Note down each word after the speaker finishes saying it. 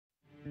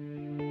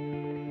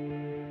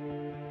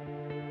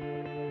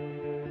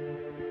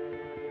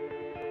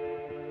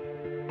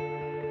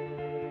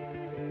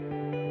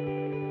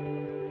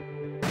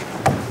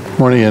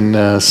Morning,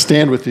 and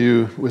stand with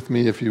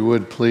me if you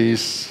would,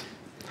 please.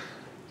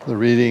 The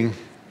reading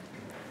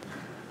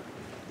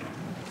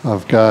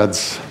of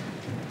God's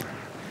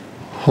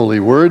holy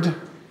word.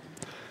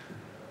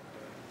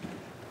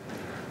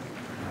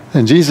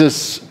 And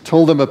Jesus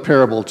told them a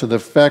parable to the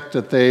effect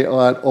that they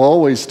ought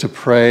always to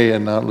pray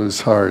and not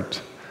lose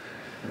heart.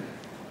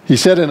 He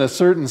said, in a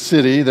certain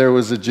city there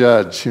was a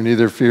judge who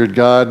neither feared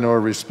God nor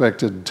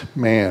respected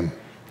man.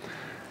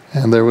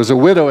 And there was a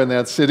widow in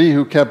that city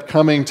who kept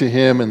coming to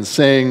him and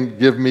saying,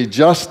 "Give me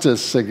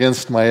justice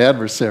against my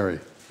adversary."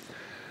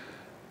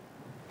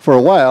 For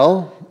a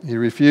while he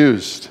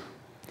refused.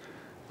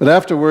 But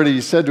afterward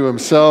he said to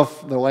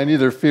himself, "Though I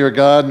neither fear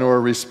God nor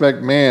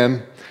respect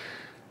man,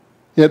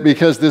 yet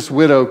because this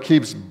widow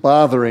keeps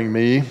bothering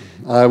me,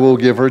 I will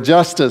give her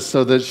justice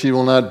so that she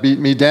will not beat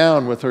me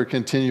down with her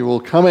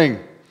continual coming."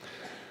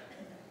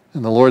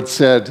 And the Lord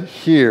said,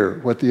 "Hear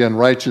what the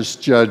unrighteous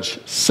judge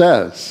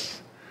says.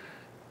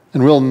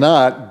 And will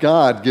not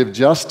God give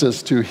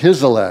justice to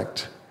his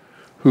elect,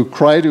 who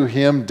cry to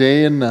him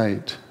day and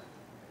night?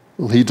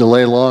 Will he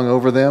delay long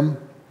over them?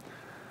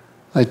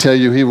 I tell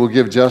you, he will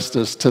give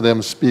justice to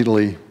them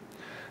speedily.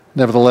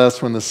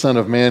 Nevertheless, when the Son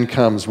of Man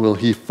comes, will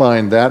he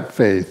find that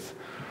faith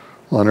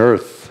on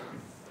earth?"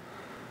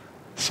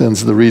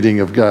 Since the reading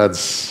of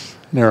God's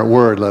inerrant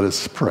word, let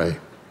us pray.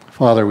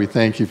 Father, we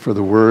thank you for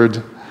the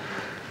word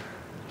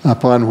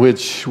upon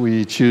which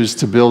we choose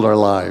to build our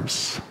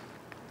lives.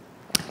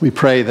 We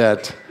pray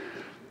that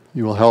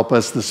you will help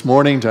us this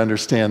morning to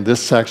understand this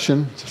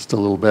section just a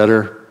little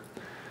better,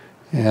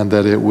 and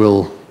that it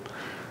will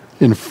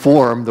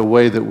inform the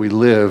way that we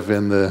live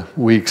in the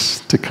weeks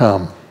to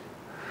come.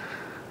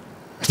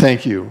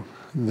 Thank you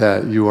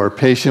that you are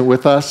patient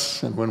with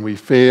us, and when we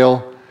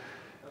fail,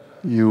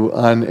 you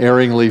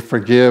unerringly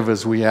forgive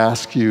as we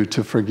ask you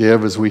to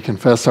forgive, as we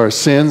confess our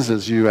sins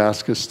as you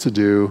ask us to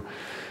do.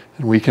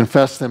 And we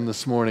confess them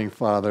this morning,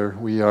 Father.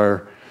 We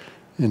are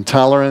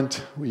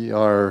intolerant. We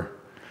are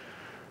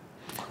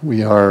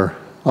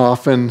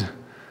often,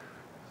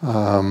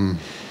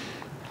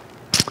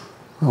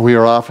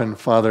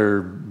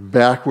 Father,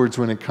 backwards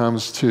when it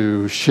comes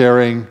to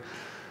sharing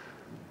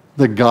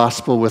the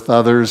gospel with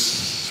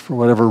others for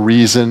whatever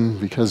reason,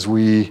 because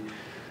we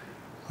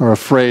are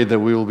afraid that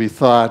we will be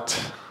thought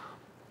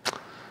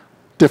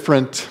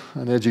different,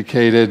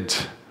 uneducated.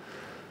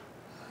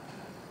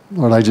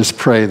 Lord, I just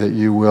pray that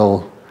you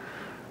will.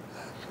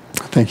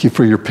 Thank you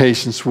for your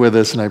patience with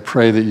us, and I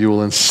pray that you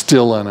will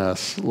instill in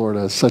us,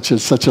 Lord, such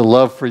a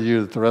love for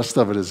you that the rest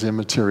of it is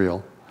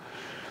immaterial.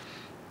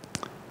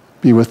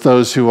 Be with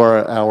those who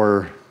are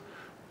our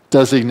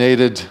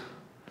designated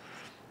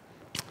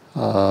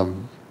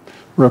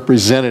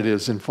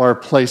representatives in far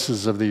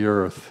places of the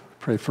earth.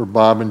 Pray for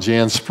Bob and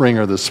Jan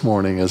Springer this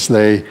morning as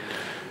they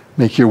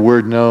make your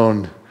word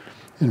known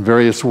in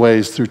various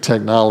ways through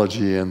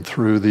technology and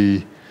through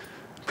the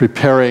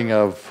preparing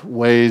of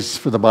ways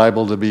for the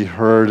Bible to be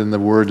heard and the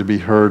Word to be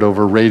heard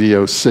over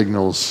radio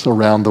signals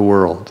around the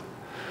world.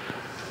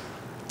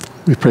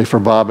 We pray for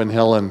Bob and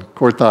Helen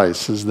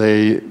Corthice as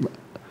they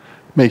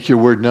make your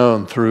Word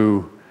known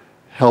through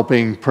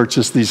helping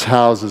purchase these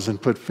houses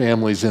and put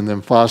families in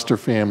them, foster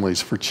families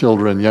for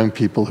children, young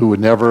people who would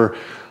never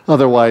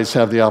otherwise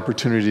have the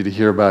opportunity to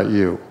hear about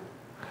you.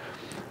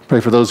 Pray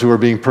for those who are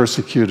being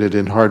persecuted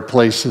in hard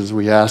places.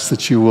 We ask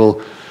that you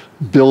will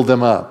build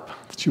them up,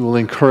 that you will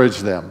encourage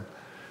them,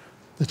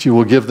 that you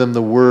will give them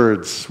the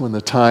words when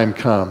the time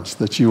comes,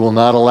 that you will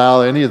not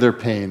allow any of their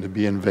pain to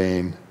be in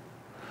vain,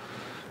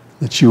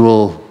 that you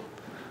will,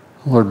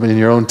 Lord, in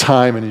your own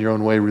time and in your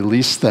own way,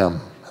 release them.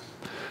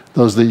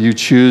 Those that you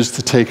choose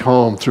to take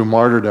home through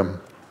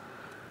martyrdom,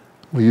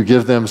 will you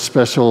give them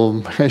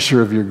special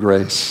measure of your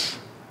grace?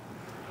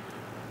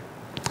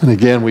 And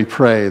again, we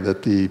pray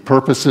that the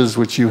purposes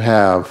which you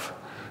have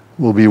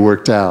will be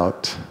worked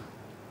out.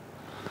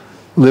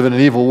 We live in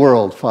an evil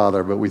world,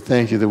 Father, but we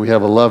thank you that we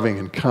have a loving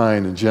and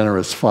kind and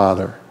generous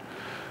Father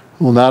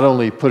who will not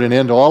only put an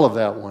end to all of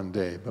that one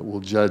day, but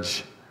will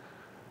judge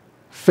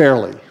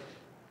fairly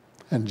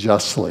and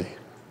justly.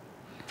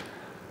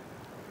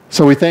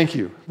 So we thank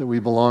you that we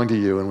belong to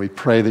you, and we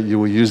pray that you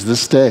will use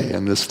this day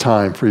and this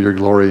time for your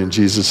glory in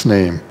Jesus'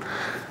 name.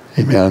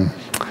 Amen.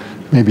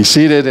 You may be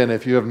seated, and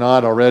if you have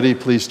not already,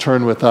 please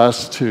turn with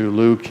us to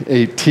Luke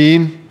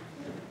 18.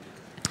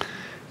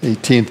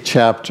 18th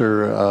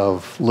chapter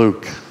of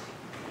Luke.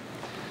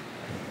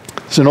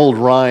 It's an old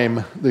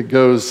rhyme that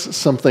goes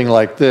something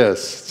like this.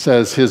 It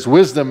says, "His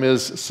wisdom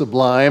is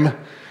sublime,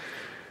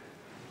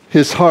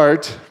 his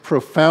heart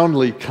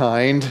profoundly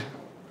kind.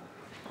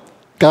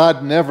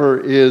 God never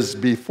is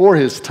before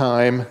his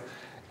time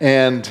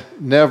and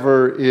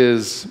never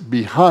is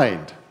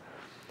behind."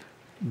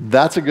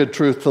 That's a good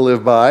truth to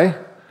live by.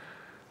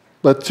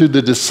 But to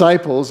the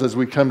disciples, as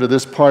we come to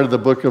this part of the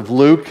book of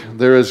Luke,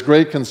 there is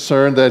great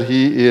concern that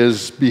he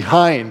is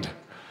behind.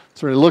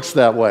 So it looks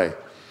that way.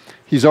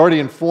 He's already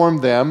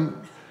informed them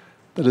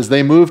that as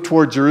they move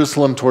toward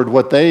Jerusalem, toward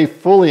what they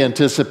fully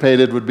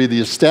anticipated would be the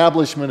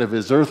establishment of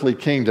his earthly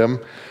kingdom,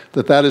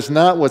 that is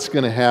not what's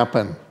going to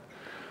happen.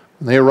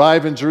 When they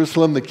arrive in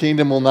Jerusalem, the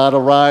kingdom will not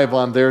arrive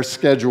on their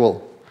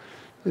schedule.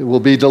 It will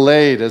be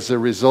delayed as a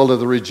result of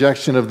the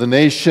rejection of the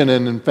nation,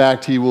 and in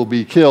fact, he will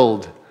be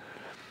killed.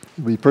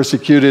 He'll be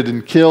persecuted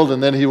and killed,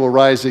 and then he will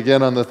rise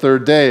again on the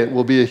third day. It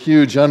will be a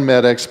huge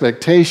unmet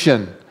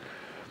expectation.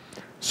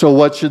 So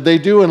what should they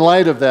do in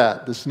light of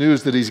that? This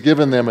news that he's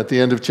given them at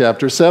the end of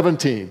chapter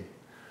 17.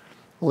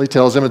 Well, he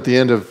tells them at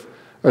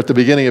the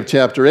beginning of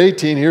chapter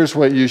 18, here's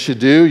what you should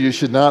do. You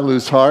should not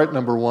lose heart,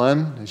 number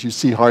one. As you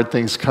see hard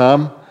things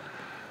come,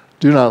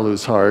 do not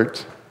lose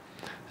heart.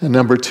 And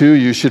number two,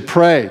 you should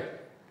pray.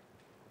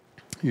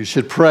 You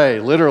should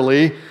pray.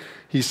 Literally,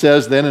 he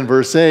says then in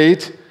verse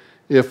 8,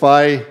 if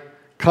I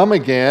come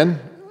again,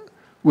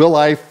 will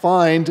I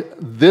find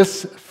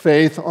this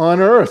faith on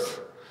earth?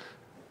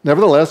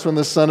 Nevertheless, when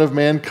the Son of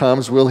Man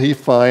comes, will he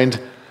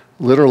find,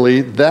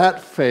 literally,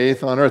 that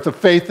faith on earth, the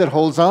faith that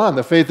holds on,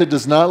 the faith that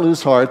does not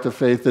lose heart, the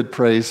faith that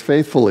prays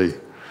faithfully,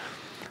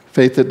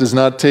 faith that does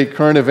not take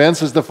current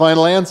events as the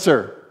final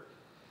answer,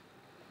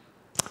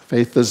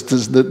 faith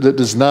that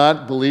does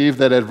not believe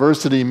that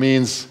adversity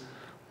means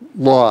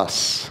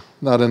loss,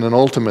 not in an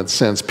ultimate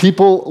sense.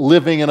 People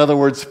living, in other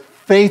words,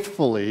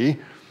 faithfully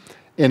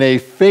in a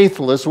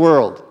faithless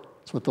world.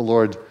 That's what the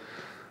Lord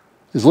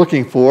is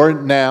looking for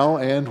now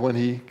and when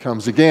he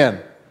comes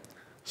again.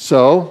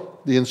 So,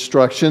 the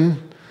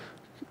instruction,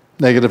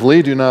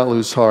 negatively, do not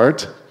lose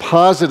heart.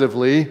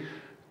 Positively,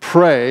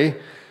 pray.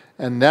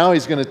 And now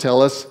he's going to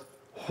tell us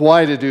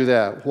why to do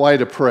that, why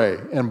to pray.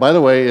 And by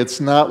the way,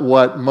 it's not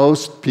what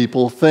most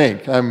people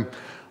think. I'm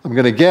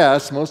going to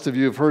guess most of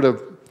you have heard a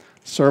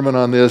sermon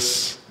on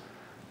this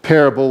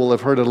parable, will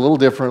have heard it a little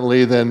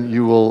differently than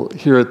you will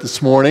hear it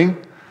this morning.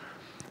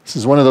 This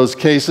is one of those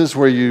cases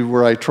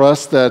where I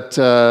trust that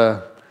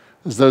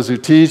as those who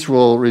teach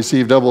will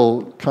receive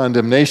double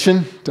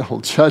condemnation, double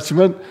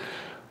judgment,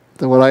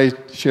 that what I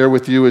share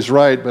with you is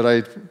right, but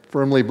I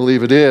firmly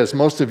believe it is.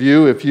 Most of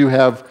you, if you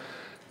have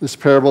this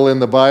parable in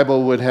the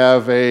Bible, would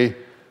have a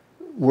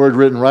word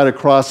written right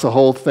across the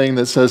whole thing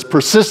that says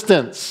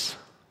persistence.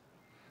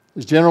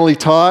 It's generally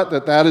taught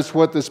that that is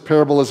what this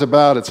parable is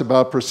about. It's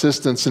about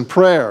persistence in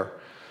prayer.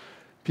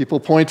 People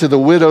point to the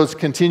widows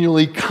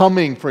continually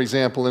coming, for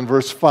example, in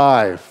verse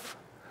 5.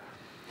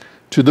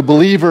 To the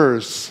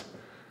believers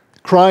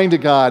crying to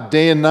God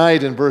day and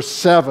night in verse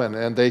 7.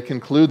 And they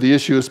conclude the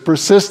issue is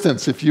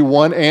persistence. If you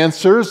want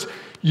answers,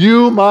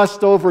 you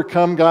must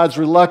overcome God's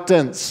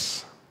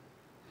reluctance.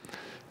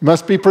 You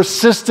must be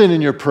persistent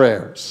in your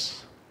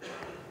prayers.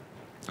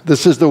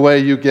 This is the way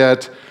you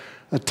get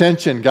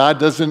attention. God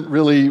doesn't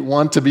really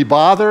want to be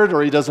bothered,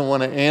 or he doesn't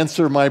want to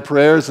answer my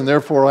prayers, and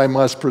therefore I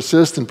must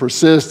persist and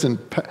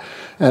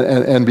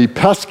be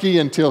pesky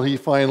until he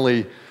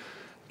finally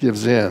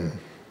gives in.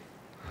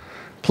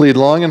 Plead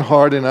long and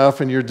hard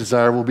enough, and your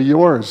desire will be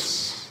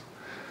yours.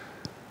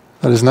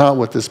 That is not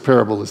what this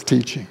parable is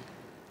teaching.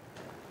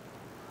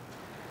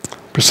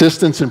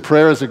 Persistence in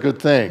prayer is a good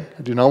thing.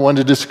 I do not want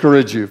to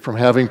discourage you from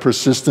having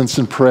persistence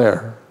in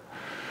prayer.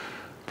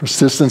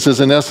 Persistence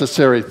is a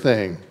necessary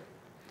thing.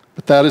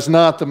 But that is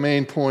not the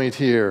main point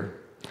here.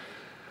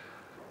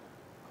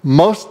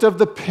 Most of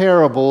the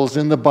parables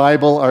in the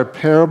Bible are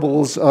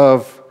parables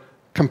of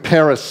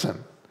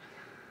comparison.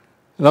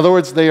 In other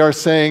words, they are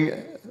saying,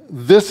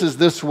 this is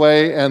this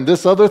way, and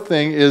this other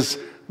thing is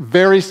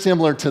very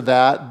similar to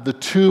that. The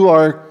two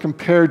are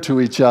compared to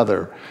each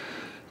other.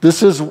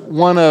 This is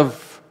one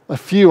of a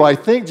few, I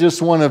think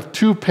just one of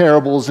two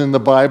parables in the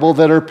Bible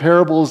that are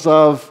parables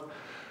of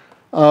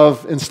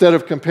instead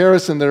of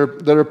comparison, that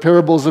are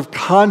parables of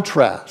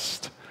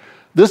contrast.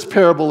 This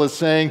parable is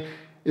saying,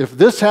 if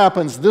this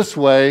happens this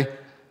way,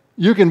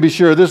 you can be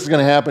sure this is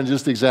going to happen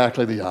just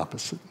exactly the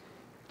opposite.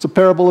 It's a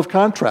parable of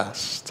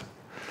contrast.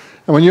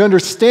 And when you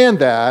understand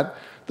that,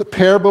 the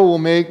parable will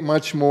make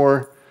much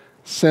more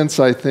sense,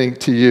 I think,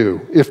 to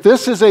you. If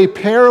this is a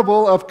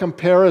parable of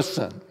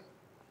comparison,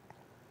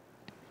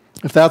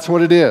 if that's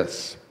what it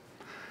is,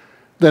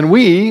 then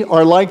we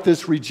are like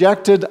this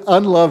rejected,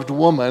 unloved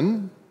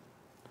woman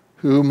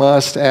who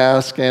must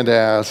ask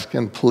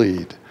and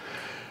plead.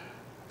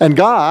 And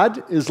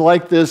God is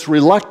like this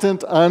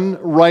reluctant,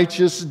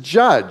 unrighteous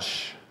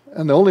judge.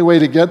 And the only way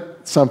to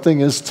get something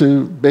is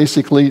to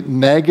basically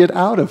nag it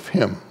out of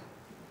him.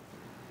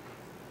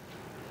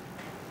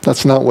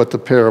 That's not what the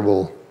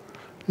parable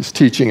is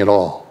teaching at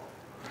all.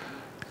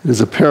 It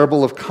is a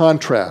parable of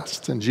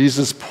contrast. And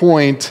Jesus'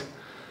 point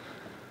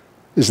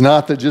is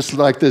not that just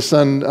like this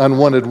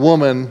unwanted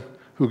woman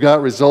who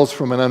got results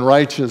from an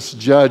unrighteous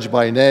judge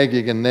by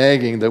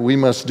nagging, that we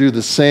must do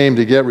the same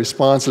to get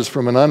responses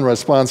from an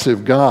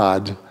unresponsive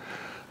God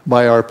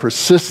by our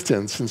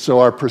persistence. And so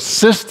our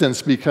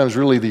persistence becomes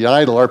really the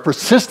idol. Our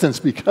persistence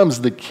becomes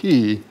the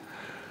key.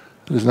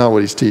 That is not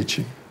what he's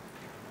teaching.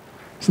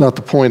 It's not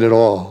the point at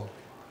all.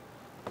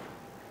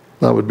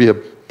 That would be a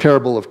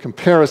parable of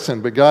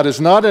comparison, but God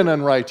is not an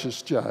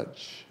unrighteous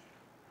judge.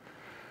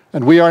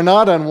 And we are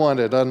not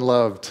unwanted,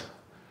 unloved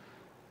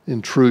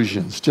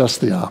intrusions,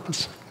 just the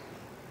opposite.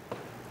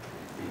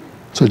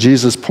 So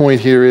Jesus'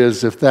 point here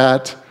is if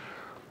that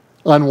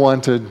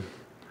unwanted,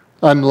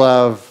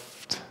 unloved,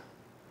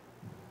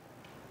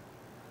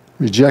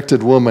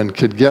 rejected woman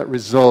could get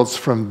results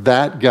from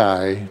that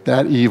guy,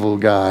 that evil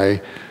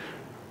guy,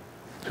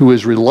 who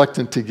is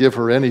reluctant to give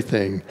her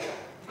anything,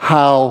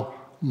 how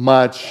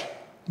much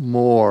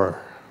more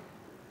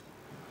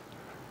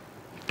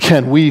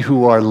can we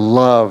who are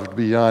loved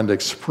beyond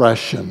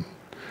expression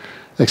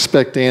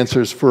expect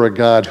answers for a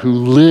God who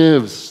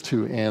lives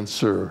to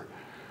answer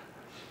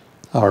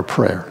our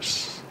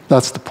prayers?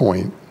 That's the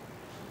point.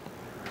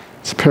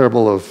 It's a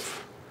parable of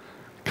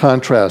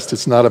contrast.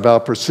 It's not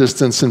about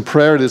persistence in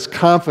prayer. It is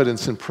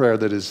confidence in prayer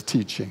that is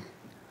teaching.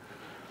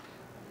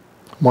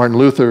 Martin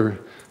Luther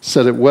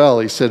said it well.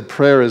 He said,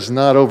 prayer is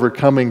not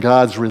overcoming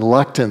God's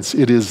reluctance.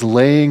 It is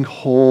laying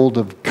hold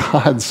of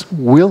God's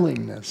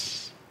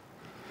willingness.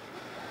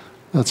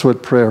 That's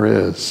what prayer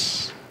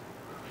is.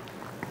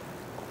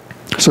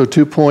 So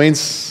 2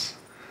 points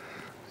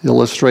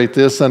illustrate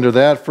this under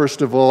that.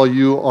 First of all,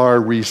 you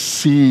are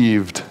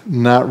received,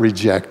 not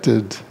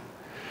rejected.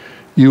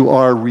 You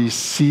are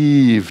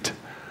received,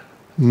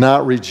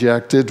 not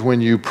rejected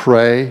when you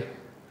pray.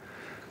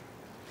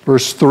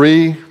 Verse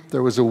 3,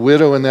 there was a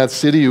widow in that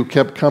city who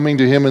kept coming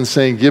to him and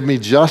saying, give me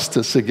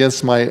justice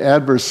against my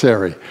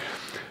adversary.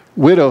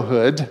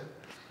 Widowhood,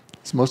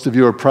 as most of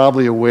you are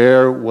probably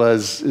aware,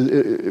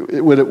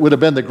 it would have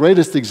been the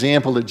greatest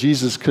example that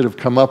Jesus could have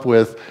come up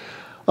with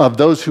of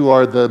those who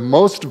are the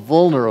most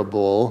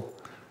vulnerable,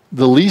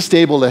 the least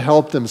able to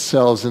help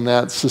themselves in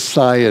that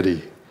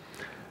society.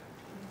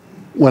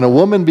 When a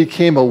woman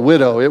became a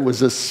widow, it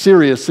was a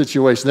serious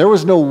situation. There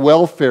was no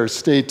welfare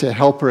state to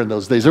help her in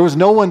those days. There was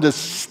no one to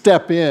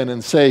step in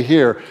and say,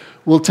 here,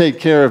 we'll take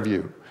care of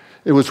you.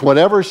 It was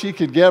whatever she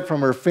could get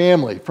from her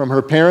family, from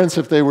her parents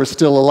if they were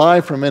still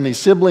alive, from any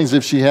siblings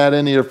if she had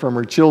any, or from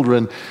her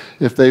children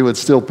if they would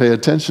still pay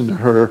attention to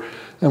her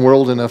and were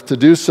old enough to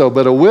do so.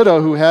 But a widow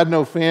who had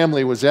no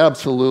family was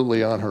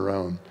absolutely on her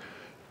own.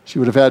 She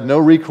would have had no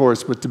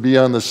recourse but to be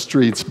on the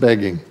streets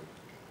begging.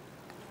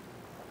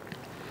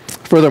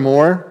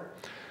 Furthermore,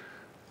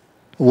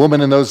 a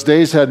woman in those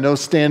days had no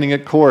standing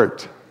at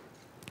court.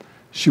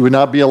 She would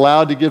not be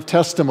allowed to give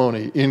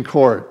testimony in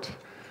court.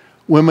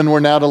 Women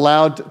were not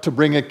allowed to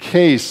bring a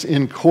case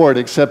in court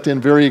except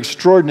in very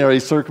extraordinary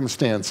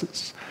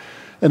circumstances.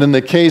 And in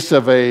the case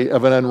of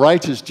an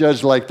unrighteous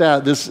judge like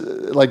that, this,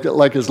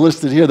 like is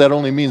listed here, that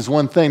only means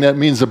one thing. That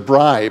means a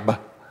bribe.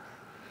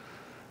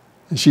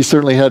 And she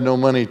certainly had no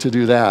money to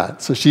do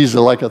that. So she's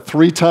like a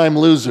 3-time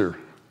loser.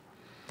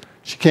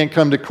 She can't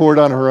come to court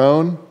on her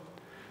own.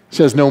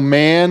 She has no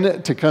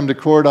man to come to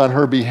court on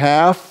her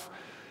behalf.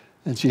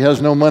 And she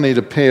has no money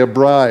to pay a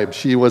bribe.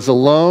 She was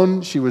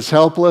alone, she was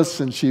helpless,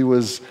 and she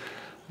was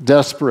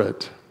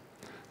desperate.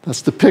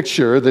 That's the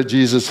picture that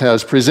Jesus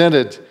has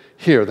presented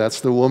here.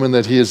 That's the woman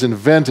that he has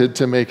invented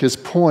to make his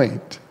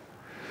point.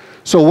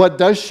 So what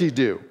does she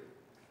do?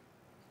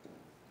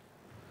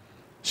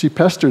 She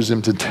pesters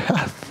him to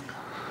death.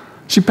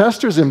 She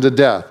pesters him to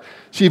death.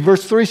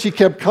 Verse 3, she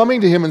kept coming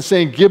to him and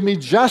saying, give me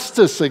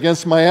justice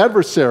against my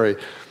adversary.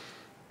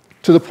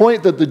 To the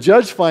point that the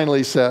judge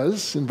finally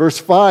says, in verse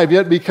 5,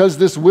 yet because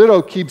this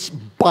widow keeps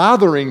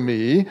bothering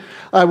me,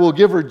 I will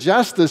give her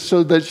justice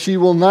so that she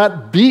will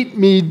not beat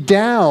me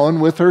down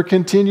with her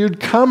continued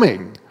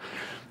coming.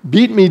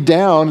 Beat me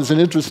down is an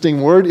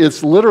interesting word.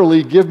 It's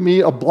literally give me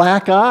a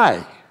black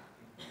eye.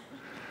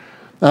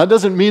 Now, it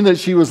doesn't mean that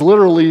she was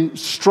literally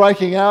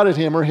striking out at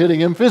him or hitting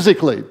him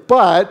physically,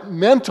 but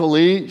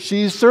mentally,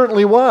 she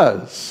certainly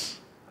was.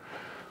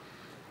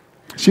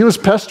 She was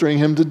pestering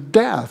him to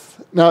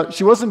death. Now,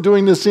 she wasn't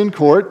doing this in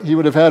court. He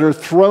would have had her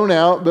thrown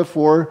out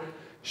before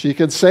she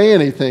could say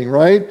anything,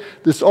 right?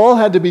 This all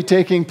had to be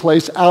taking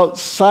place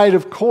outside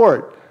of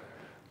court.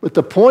 But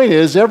the point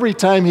is, every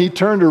time he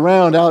turned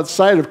around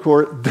outside of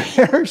court,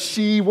 there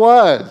she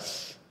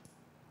was.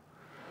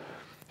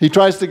 He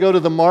tries to go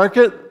to the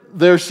market,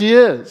 there she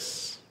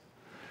is.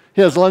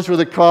 He has lunch with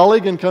a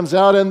colleague and comes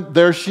out, and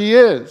there she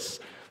is.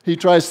 He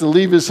tries to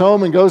leave his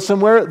home and go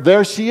somewhere,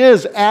 there she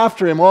is,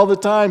 after him all the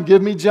time.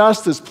 Give me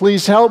justice,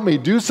 please help me,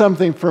 do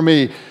something for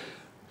me.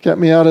 Get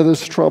me out of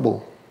this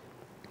trouble.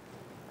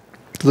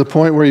 To the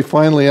point where he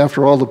finally,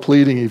 after all the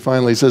pleading, he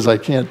finally says, I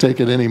can't take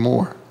it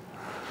anymore.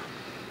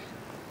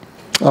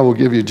 I will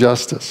give you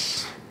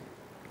justice.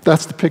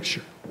 That's the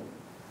picture.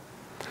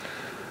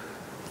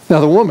 Now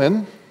the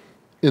woman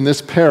in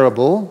this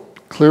parable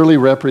clearly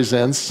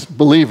represents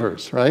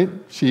believers, right?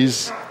 She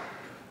is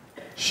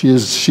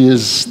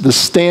the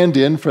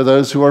stand-in for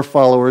those who are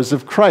followers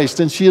of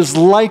Christ. And she is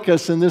like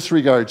us in this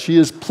regard. She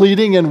is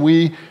pleading, and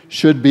we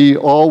should be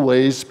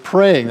always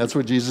praying. That's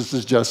what Jesus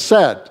has just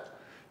said.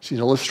 She's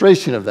an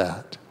illustration of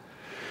that.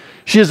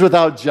 She is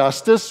without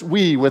justice.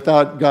 We,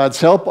 without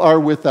God's help, are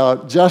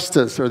without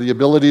justice, or the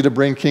ability to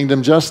bring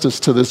kingdom justice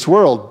to this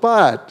world.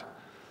 But,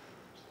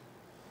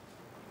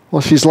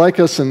 well, she's like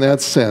us in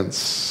that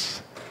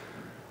sense.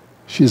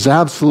 She's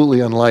absolutely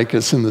unlike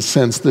us in the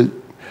sense that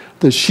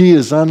she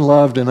is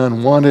unloved and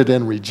unwanted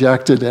and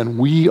rejected, and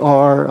we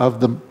are,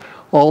 of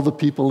all the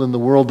people in the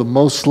world, the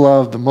most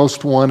loved, the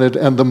most wanted,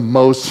 and the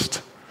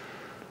most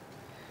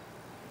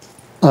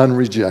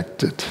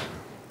unrejected.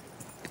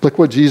 Look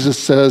what Jesus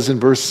says in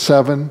verse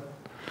 7.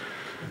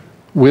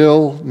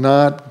 Will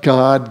not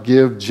God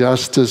give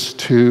justice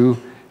to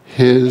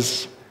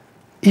his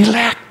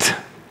elect?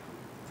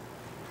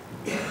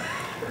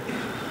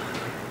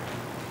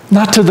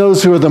 Not to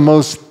those who are the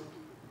most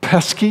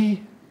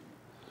pesky,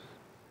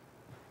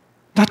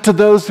 not to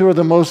those who are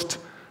the most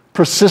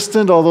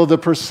persistent, although the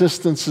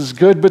persistence is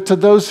good, but to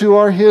those who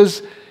are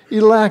his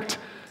elect.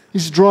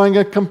 He's drawing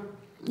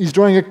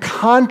a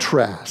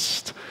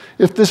contrast.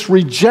 If this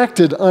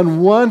rejected,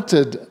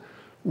 unwanted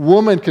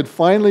woman could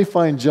finally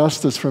find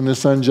justice from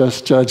this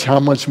unjust judge, how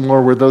much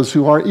more will those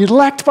who are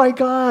elect by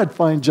God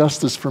find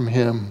justice from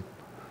him?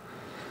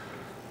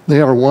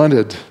 They are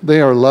wanted.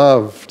 They are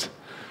loved.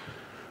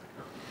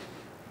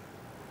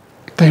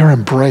 They are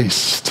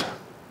embraced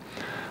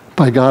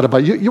by God.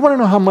 You want to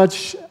know how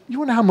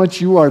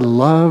much you are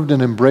loved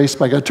and embraced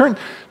by God? Turn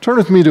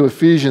with me to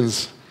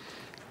Ephesians.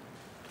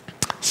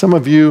 Some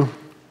of you,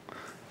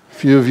 a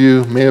few of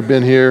you may have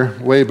been here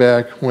way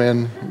back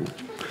when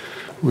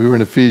we were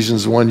in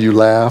Ephesians 1. You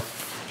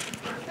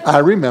laugh. I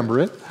remember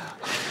it.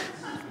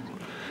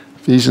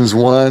 Ephesians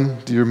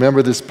 1. Do you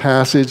remember this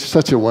passage?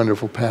 Such a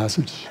wonderful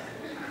passage.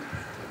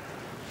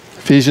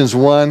 Ephesians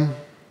 1.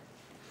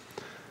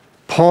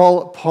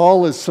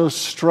 Paul is so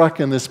struck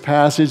in this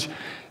passage.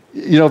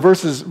 You know,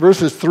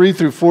 verses 3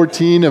 through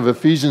 14 of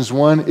Ephesians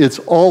 1, it's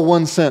all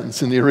one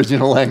sentence in the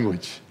original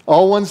language.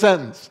 All one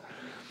sentence.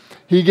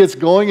 He gets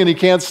going and he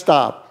can't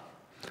stop.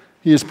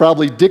 He is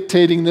probably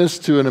dictating this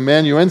to an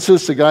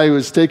amanuensis, a guy who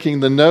is taking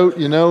the note,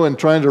 and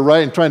trying to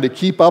write and trying to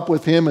keep up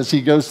with him as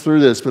he goes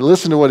through this. But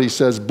listen to what he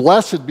says.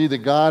 Blessed be the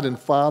God and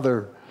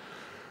Father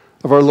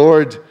of our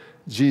Lord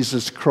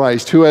Jesus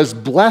Christ, who has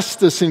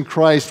blessed us in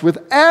Christ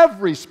with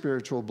every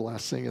spiritual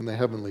blessing in the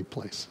heavenly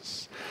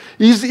places.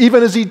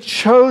 Even as he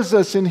chose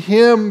us in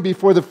him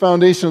before the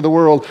foundation of the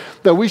world,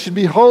 that we should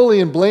be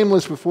holy and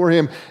blameless before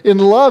him. In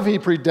love he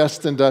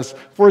predestined us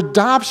for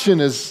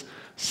adoption as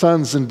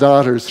sons and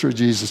daughters through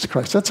Jesus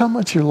Christ. That's how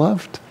much you're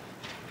loved.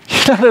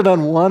 You're not an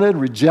unwanted,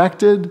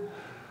 rejected,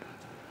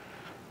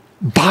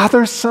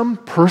 bothersome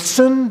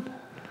person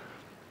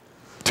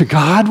to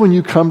God when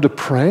you come to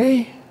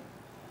pray.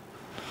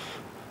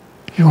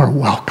 You are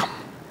welcome.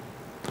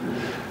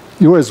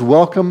 You are as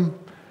welcome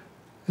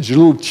as your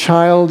little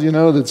child,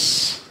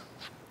 that's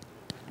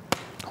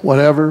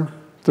whatever,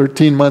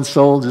 13 months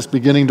old, just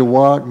beginning to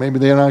walk. Maybe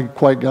they not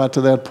quite got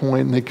to that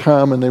point, and they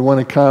come and they want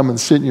to come and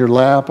sit in your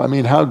lap. I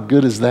mean, how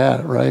good is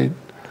that, right?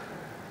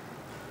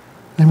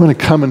 They want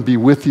to come and be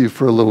with you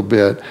for a little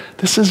bit.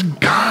 This is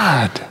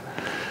God.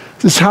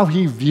 This is how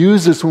he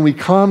views us when we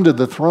come to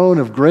the throne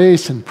of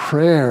grace and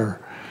prayer.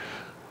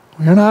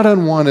 We are not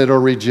unwanted or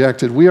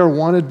rejected. We are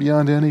wanted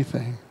beyond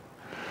anything.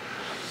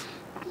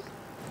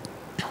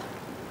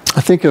 I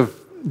think of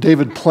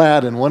David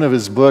Platt in one of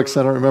his books,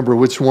 I don't remember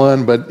which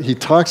one, but he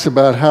talks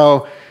about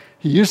how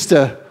he used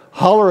to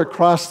holler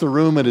across the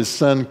room at his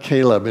son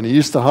Caleb, and he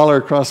used to holler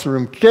across the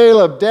room,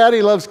 Caleb,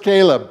 Daddy loves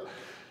Caleb.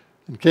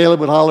 And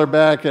Caleb would holler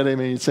back at him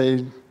and he'd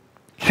say,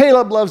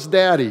 Caleb loves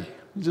Daddy.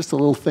 Just a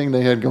little thing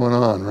they had going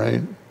on,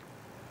 right?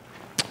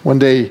 One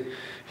day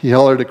he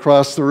hollered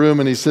across the room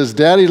and he says,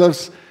 Daddy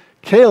loves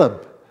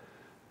Caleb.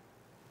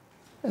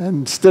 And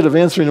instead of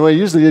answering the way he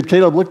usually did,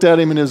 Caleb looked at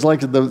him and it was like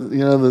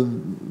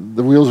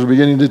the wheels were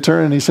beginning to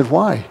turn, and he said,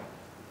 Why?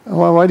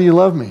 Why do you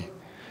love me? He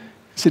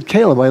said,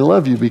 Caleb, I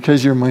love you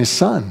because you're my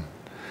son.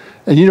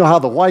 And you know how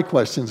the why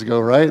questions go,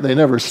 right? They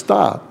never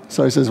stop.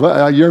 So he says,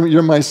 well,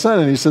 you're my son.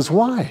 And he says,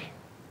 why?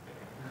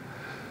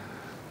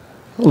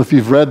 Well, if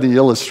you've read the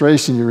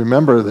illustration, you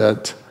remember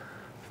that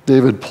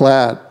David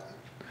Platt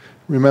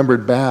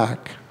remembered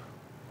back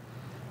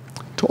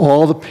to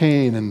all the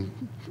pain and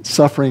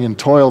suffering and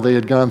toil they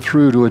had gone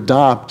through to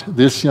adopt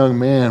this young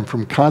man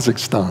from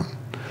Kazakhstan.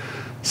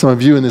 Some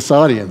of you in this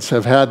audience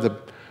have had the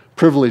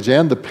privilege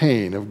and the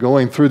pain of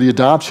going through the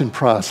adoption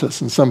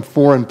process in some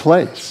foreign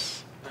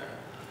place.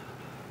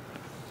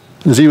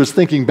 As he was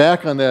thinking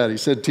back on that, he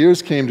said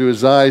tears came to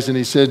his eyes, and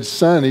he said,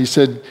 son,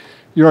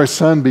 you're our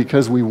son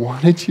because we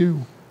wanted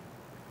you.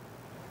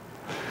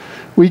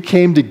 We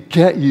came to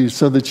get you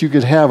so that you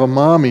could have a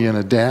mommy and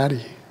a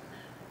daddy.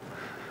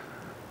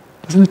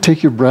 Doesn't it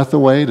take your breath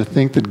away to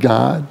think that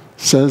God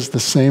says the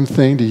same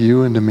thing to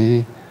you and to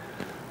me?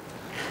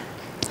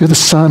 You're the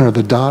son or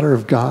the daughter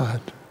of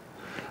God.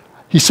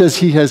 He says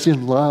he has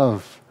in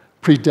love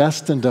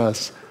predestined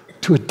us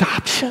to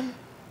adoption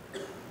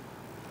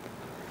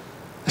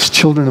as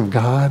children of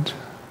God.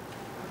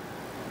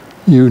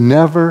 You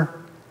never,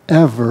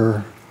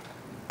 ever,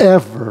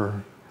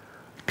 ever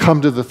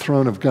come to the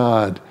throne of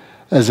God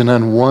as an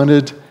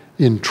unwanted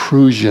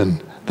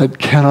intrusion that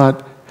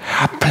cannot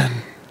happen.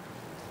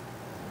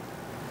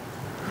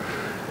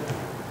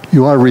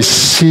 You are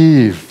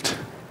received.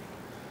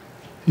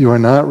 You are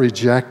not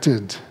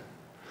rejected.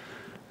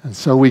 And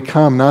so we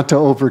come not to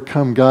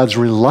overcome God's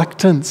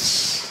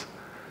reluctance,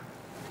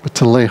 but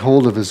to lay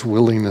hold of his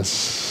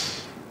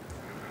willingness.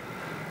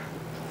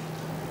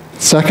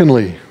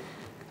 Secondly,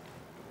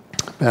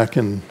 back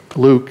in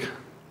Luke,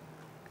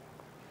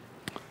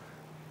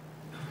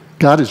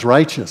 God is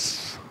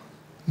righteous.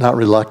 not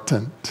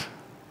reluctant.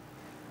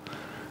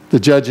 The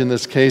judge in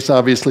this case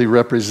obviously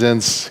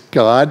represents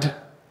God.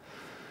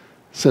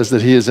 Says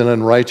that he is an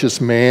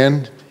unrighteous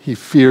man. He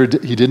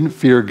didn't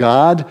fear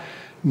God.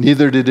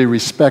 Neither did he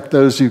respect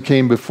those who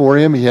came before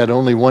him. He had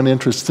only one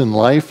interest in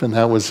life, and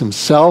that was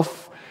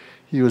himself.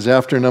 He was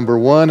after number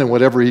one and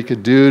whatever he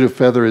could do to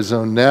feather his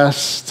own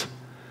nest.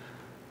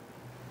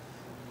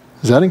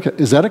 Is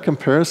that a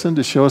comparison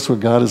to show us what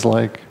God is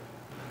like?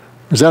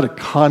 Or is that a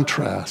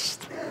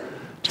contrast?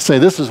 To say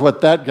this is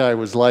what that guy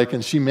was like,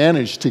 and she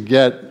managed to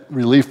get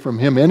relief from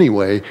him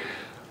anyway.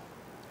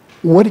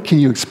 What can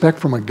you expect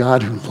from a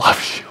God who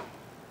loves you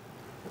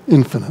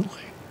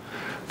infinitely?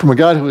 From a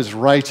God who is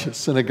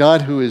righteous and a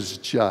God who is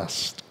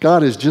just.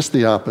 God is just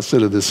the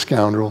opposite of this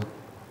scoundrel.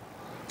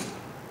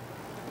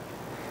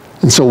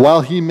 And so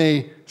while he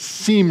may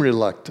seem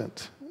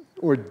reluctant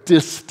or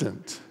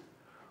distant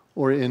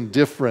or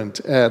indifferent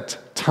at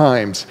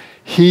times,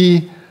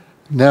 he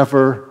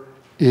never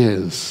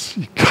is.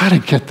 You got to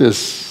get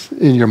this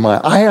in your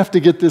mind. I have to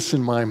get this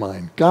in my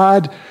mind.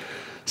 God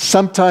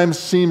sometimes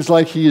seems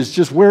like he is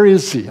just, where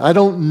is he? I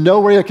don't know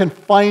where I can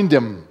find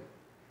him.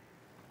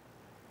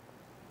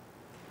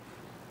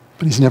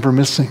 But he's never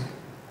missing.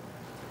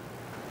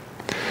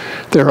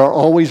 There are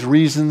always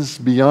reasons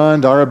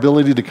beyond our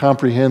ability to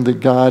comprehend that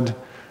God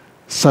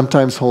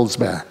sometimes holds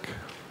back.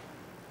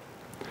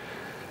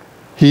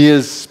 He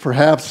is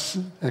perhaps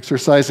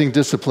exercising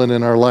discipline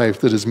in our life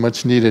that is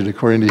much needed,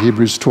 according to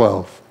Hebrews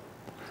 12.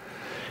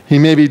 He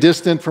may be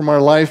distant from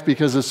our life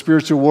because of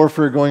spiritual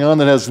warfare going on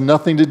that has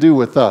nothing to do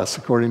with us,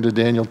 according to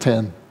Daniel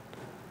 10.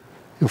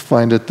 You'll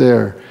find it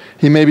there.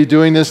 He may be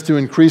doing this to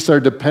increase our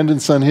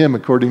dependence on him,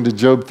 according to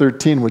Job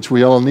 13, which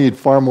we all need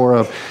far more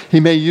of. He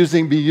may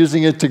be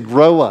using it to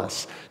grow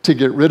us, to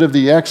get rid of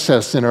the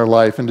excess in our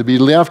life, and to be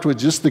left with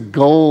just the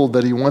gold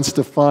that he wants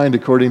to find,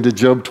 according to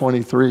Job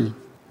 23.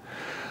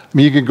 I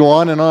mean, you could go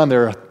on and on.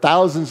 There are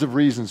thousands of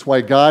reasons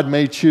why God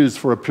may choose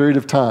for a period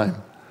of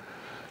time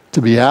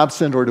to be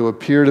absent or to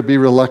appear to be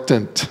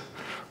reluctant,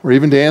 or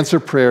even to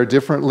answer prayer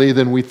differently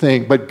than we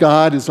think. But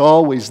God is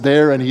always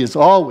there, and he is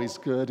always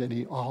good, and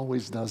he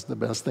always does the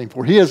best thing.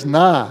 For he is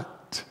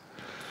not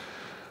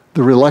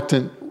the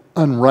reluctant,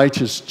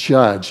 unrighteous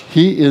judge.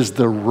 He is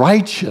the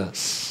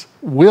righteous,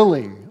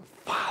 willing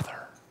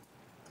Father.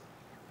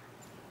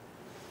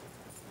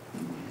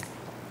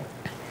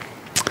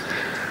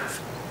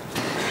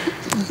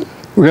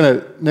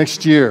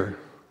 Next year,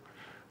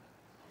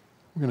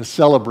 we're going to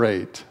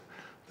celebrate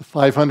the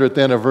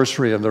 500th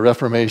anniversary of the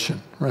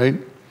Reformation, right?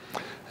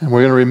 And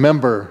we're going to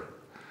remember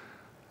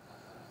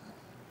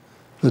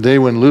the day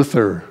when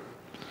Luther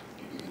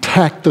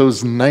tacked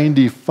those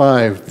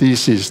 95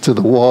 theses to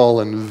the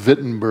wall in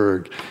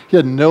Wittenberg. He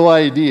had no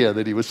idea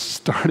that he was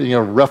starting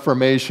a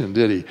reformation,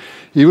 did he?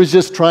 He was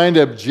just trying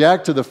to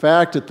object to the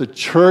fact that the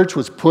church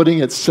was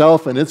putting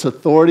itself and its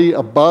authority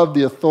above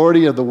the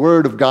authority of the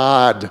Word of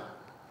God.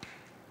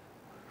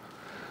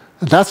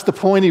 And that's the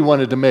point he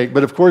wanted to make.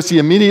 But of course, it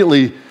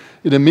immediately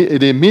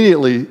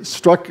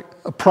struck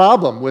a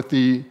problem with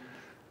the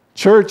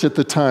church at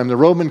the time, the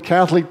Roman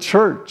Catholic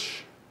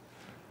Church.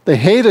 They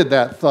hated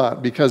that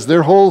thought because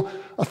their whole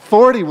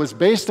authority was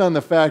based on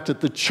the fact that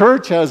the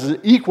church has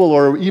equal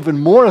or even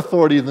more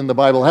authority than the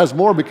Bible has,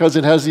 more because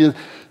it has the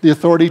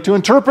authority to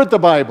interpret the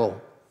Bible.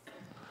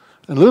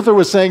 And Luther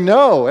was saying,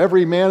 no,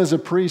 every man is a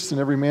priest and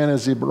every man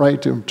has the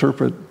right to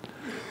interpret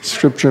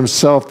Scripture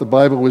himself. The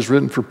Bible was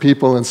written for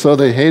people, and so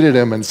they hated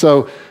him. And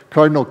so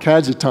Cardinal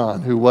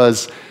Cajetan, who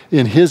was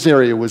in his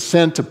area, was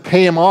sent to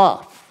pay him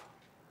off.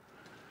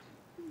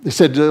 They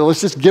said,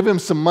 let's just give him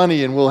some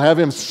money and we'll have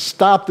him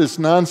stop this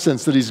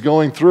nonsense that he's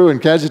going through.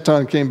 And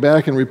Cajetan came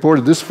back and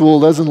reported, this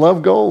fool doesn't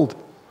love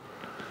gold.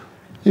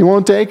 He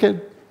won't take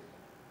it.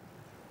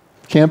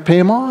 Can't pay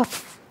him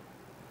off.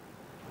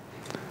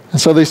 And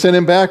so they sent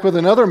him back with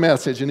another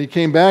message, and he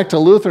came back to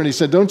Luther and he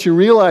said, don't you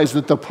realize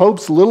that the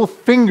Pope's little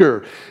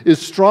finger is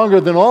stronger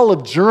than all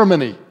of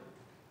Germany?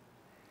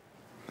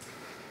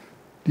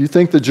 Do you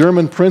think the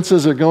German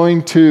princes are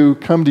going to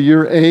come to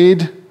your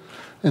aid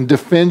and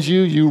defend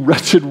you, you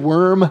wretched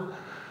worm?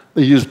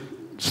 They used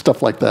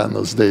stuff like that in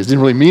those days. It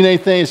didn't really mean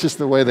anything, it's just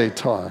the way they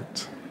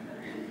talked.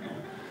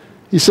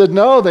 He said,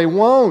 no, they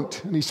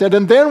won't. And he said,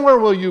 and then where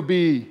will you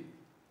be?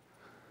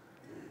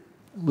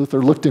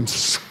 Luther looked him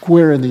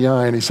square in the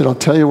eye and he said, I'll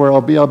tell you where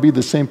I'll be. I'll be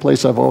the same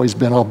place I've always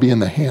been. I'll be in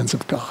the hands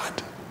of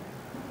God.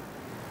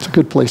 It's a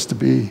good place to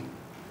be.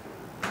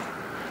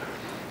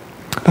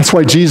 That's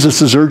why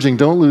Jesus is urging,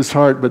 don't lose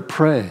heart, but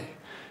pray.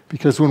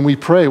 Because when we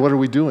pray, what are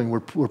we doing? We're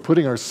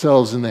putting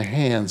ourselves in the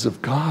hands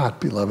of God,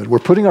 beloved. We're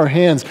putting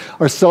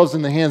ourselves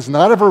in the hands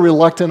not of a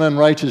reluctant,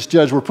 unrighteous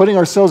judge. We're putting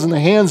ourselves in the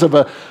hands of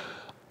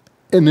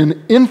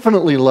an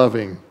infinitely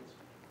loving,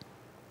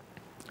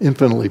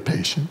 infinitely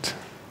patient,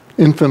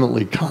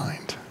 infinitely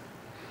kind,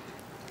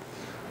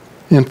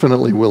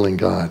 infinitely willing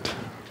God.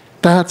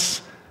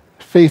 That's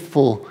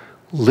faithful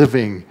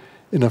living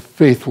in a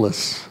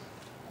faithless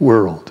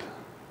world.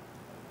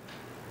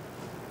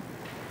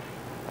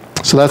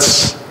 So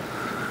that's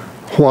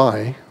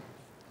why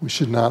we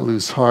should not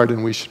lose heart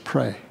and we should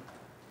pray.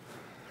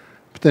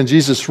 then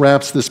Jesus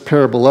wraps this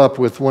parable up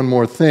with one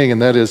more thing,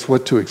 and that is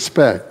what to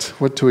expect.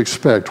 What to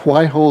expect.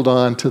 Why hold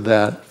on to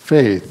that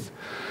faith?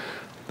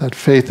 That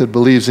faith that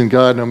believes in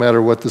God no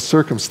matter what the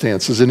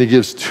circumstances. And he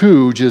gives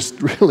two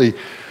just really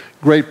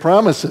great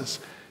promises.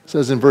 He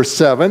says in verse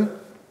 7,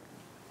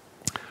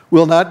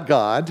 will not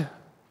God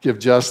give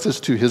justice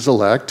to his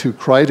elect who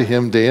cry to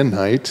him day and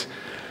night?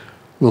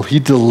 Will he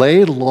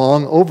delay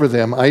long over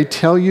them? I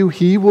tell you,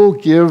 he will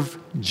give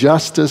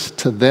justice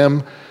to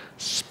them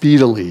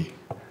speedily.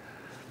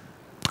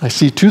 I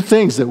see two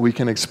things that we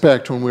can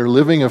expect when we're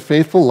living a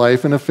faithful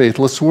life in a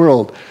faithless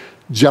world: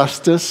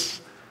 justice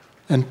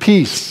and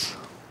peace.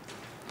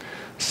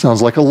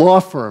 Sounds like a law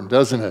firm,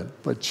 doesn't it?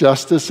 But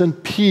justice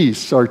and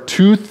peace are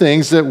two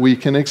things that we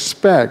can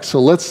expect. So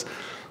let's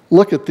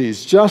look at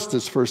these.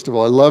 Justice, first of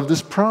all. I love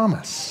this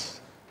promise.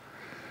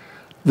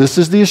 This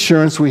is the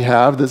assurance we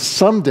have that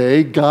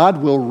someday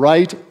God will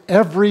right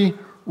every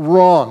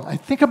wrong. I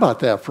think about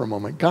that for a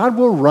moment. God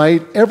will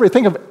right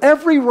think of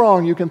every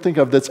wrong you can think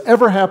of that's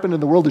ever happened in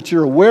the world that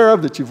you're aware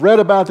of, that you've read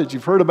about, that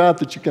you've heard about,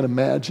 that you can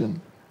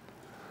imagine.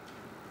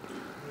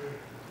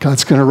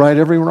 God's going to right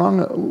every wrong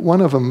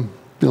one of them.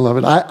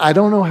 Beloved, I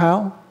don't know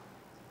how.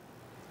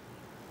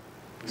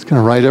 He's going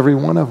to right every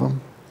one of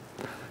them.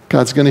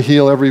 God's going to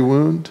heal every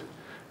wound.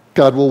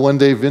 God will one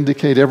day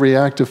vindicate every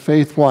act of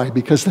faith. Why?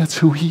 Because that's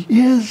who he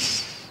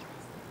is.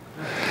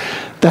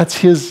 That's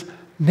his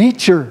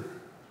nature.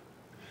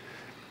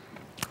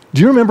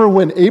 Do you remember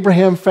when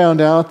Abraham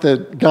found out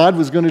that God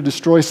was going to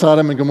destroy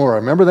Sodom and Gomorrah?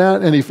 Remember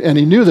that? And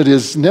he knew that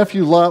his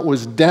nephew Lot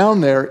was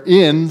down there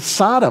in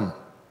Sodom.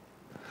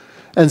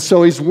 And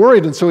so he's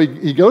worried, and so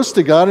he goes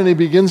to God and he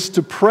begins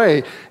to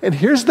pray. And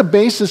here's the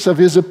basis of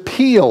his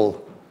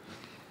appeal.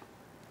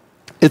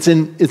 It's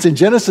in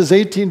Genesis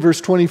 18,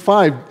 verse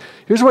 25.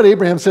 Here's what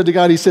Abraham said to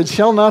God. He said,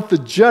 shall not the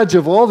judge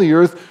of all the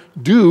earth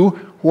do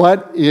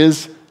what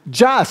is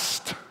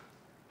just?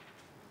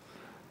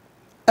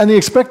 And the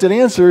expected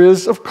answer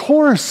is, of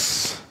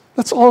course.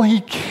 That's all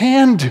he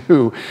can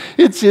do.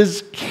 It's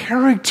his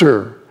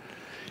character.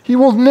 He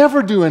will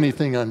never do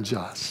anything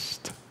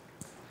unjust.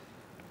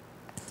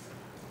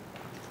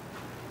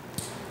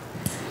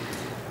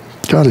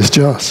 God is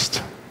just.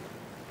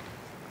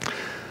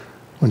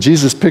 When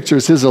Jesus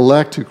pictures his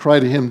elect who cry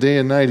to him day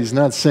and night, he's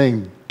not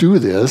saying, do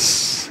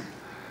this.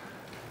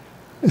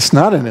 It's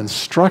not an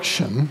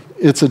instruction.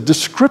 It's a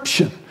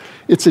description.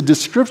 It's a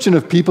description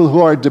of people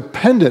who are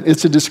dependent.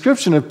 It's a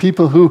description of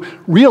people who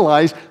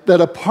realize that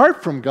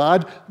apart from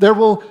God, there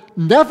will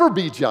never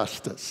be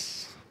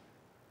justice.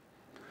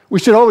 We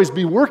should always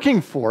be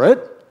working for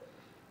it.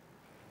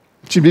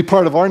 It should be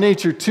part of our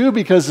nature too,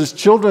 because as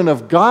children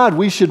of God,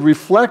 we should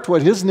reflect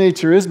what his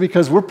nature is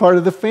because we're part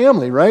of the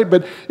family, right?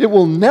 But it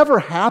will never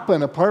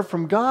happen apart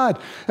from God.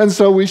 And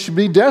so we should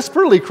be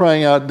desperately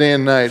crying out day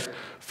and night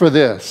for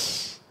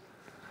this.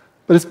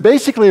 But it's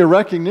basically a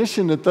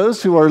recognition that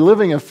those who are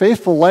living a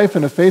faithful life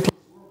in a faithful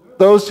world,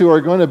 those who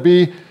are going to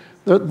be,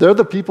 they're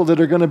the people that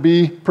are going to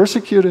be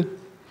persecuted.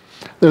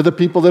 They're the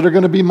people that are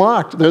going to be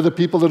mocked. They're the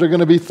people that are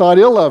going to be thought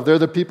ill of. They're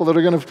the people that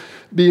are going to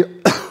be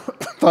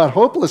thought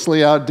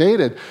hopelessly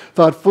outdated,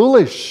 thought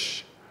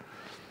foolish,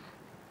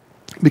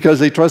 because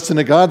they trust in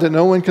a God that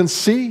no one can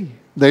see.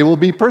 They will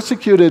be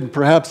persecuted,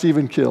 perhaps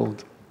even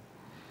killed.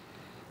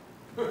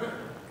 So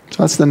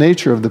that's the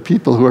nature of the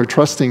people who are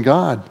trusting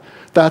God.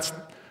 That's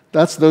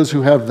those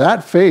who have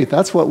that faith.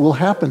 That's what will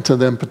happen to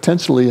them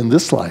potentially in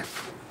this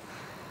life.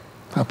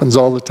 Happens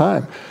all the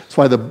time. That's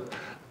why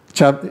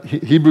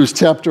Hebrews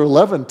chapter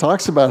 11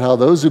 talks about how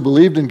those who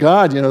believed in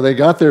God,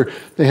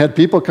 they had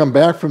people come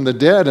back from the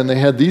dead, and they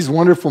had these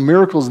wonderful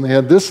miracles, and they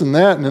had this and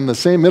that, and in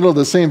the middle of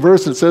the same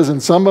verse it says,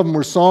 and some of them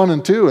were sawn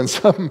in two, and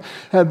some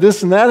had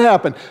this and that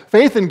happen.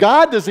 Faith in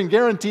God doesn't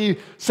guarantee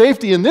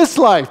safety in this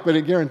life, but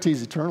it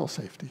guarantees eternal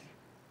safety.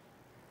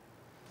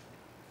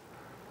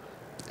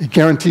 It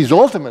guarantees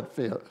ultimate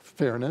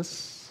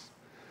fairness.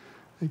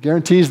 It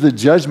guarantees that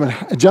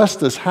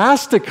justice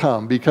has to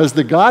come because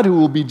the God who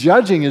will be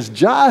judging is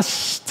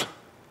just.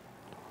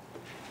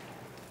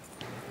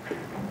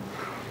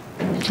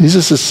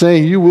 Jesus is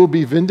saying you will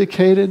be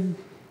vindicated.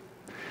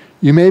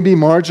 You may be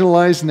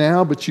marginalized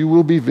now, but you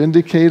will be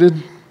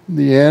vindicated in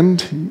the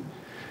end.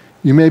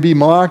 You may be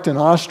mocked and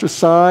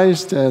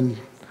ostracized and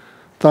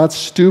thought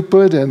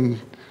stupid and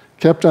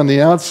kept on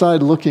the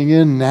outside looking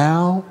in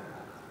now.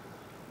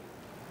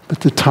 But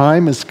the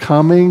time is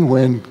coming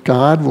when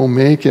God will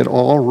make it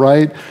all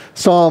right.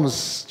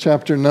 Psalms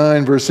chapter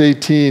 9, verse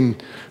 18,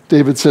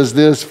 David says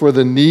this, for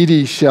the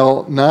needy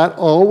shall not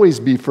always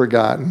be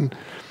forgotten,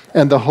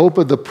 and the hope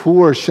of the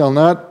poor shall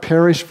not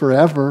perish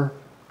forever.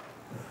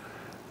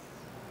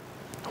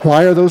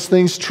 Why are those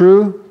things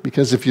true?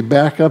 Because if you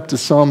back up to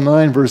Psalm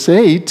 9, verse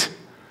 8, it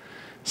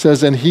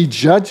says, and he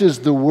judges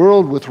the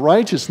world with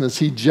righteousness.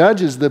 He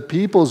judges the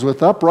peoples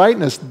with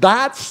uprightness.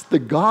 That's the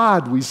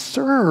God we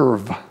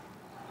serve.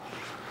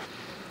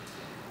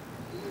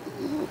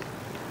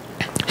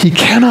 He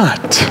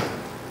cannot,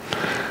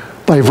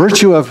 by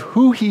virtue of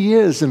who he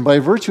is and by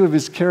virtue of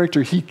his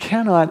character, he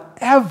cannot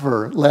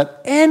ever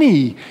let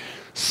any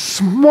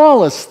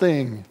smallest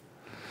thing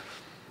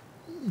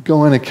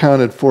go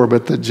unaccounted for,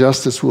 but that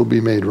justice will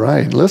be made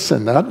right.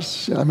 Listen,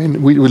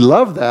 we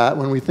love that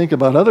when we think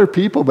about other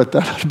people, but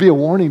that ought to be a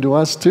warning to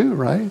us too,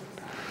 right?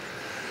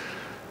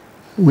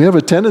 We have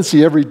a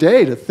tendency every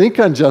day to think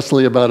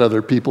unjustly about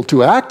other people,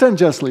 to act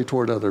unjustly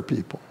toward other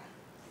people.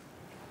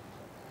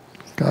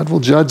 God will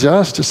judge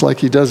us just like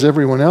he does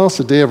everyone else.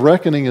 The day of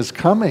reckoning is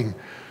coming.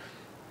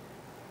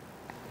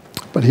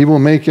 But he will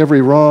make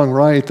every wrong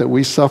right that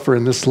we suffer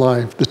in this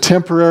life. The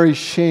temporary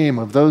shame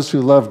of those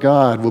who love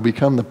God will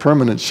become the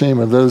permanent shame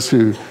of those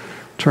who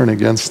turn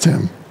against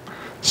him.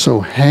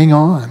 So hang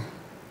on.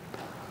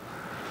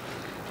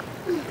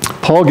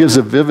 Paul gives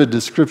a vivid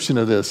description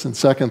of this in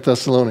 2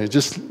 Thessalonians.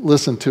 Just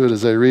listen to it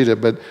as I read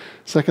it. But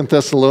 2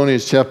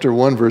 Thessalonians chapter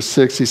 1, verse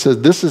 6, he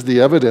says, this is the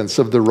evidence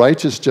of the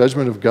righteous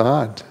judgment of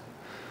God.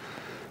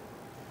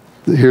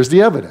 Here's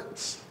the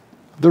evidence.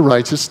 The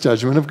righteous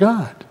judgment of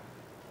God.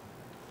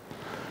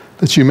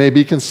 That you may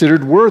be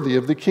considered worthy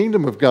of the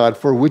kingdom of God,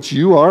 for which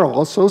you are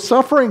also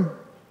suffering.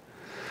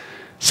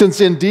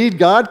 Since indeed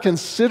God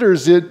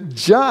considers it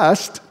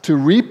just to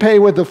repay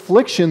with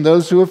affliction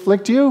those who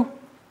afflict you.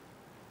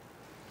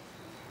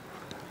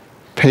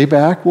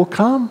 Payback will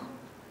come.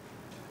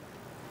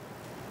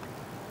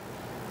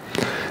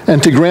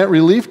 And to grant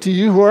relief to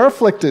you who are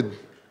afflicted,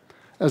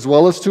 as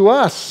well as to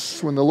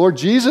us, when the Lord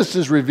Jesus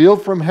is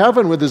revealed from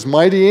heaven with his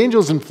mighty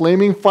angels in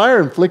flaming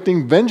fire,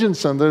 inflicting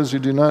vengeance on those who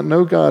do not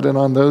know God and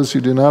on those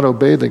who do not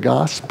obey the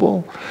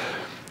gospel.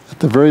 At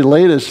the very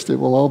latest, it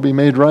will all be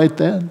made right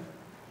then.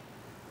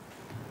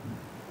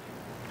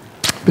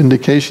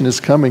 Vindication is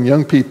coming,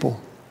 young people.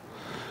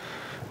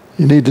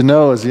 You need to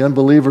know, as the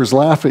unbelievers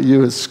laugh at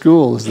you at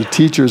school, as the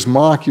teachers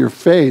mock your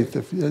faith,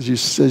 as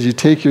you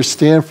take your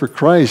stand for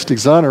Christ,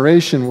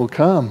 exoneration will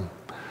come.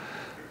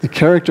 The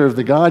character of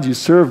the God you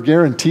serve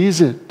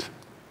guarantees it.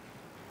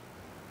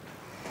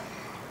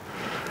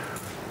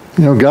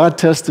 You know, God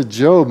tested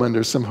Job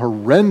under some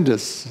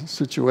horrendous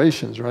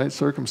situations, right?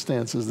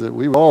 Circumstances that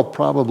we all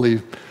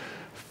probably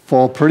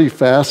fall pretty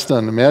fast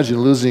on. Imagine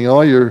losing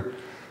all your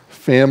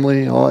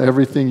family,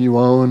 everything you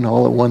own,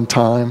 all at one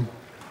time.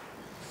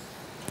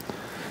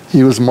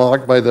 He was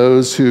mocked by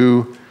those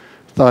who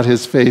thought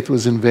his faith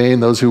was in vain,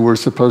 those who were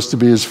supposed to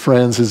be his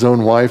friends. His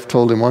own wife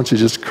told him, why don't you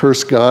just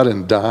curse God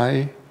and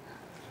die?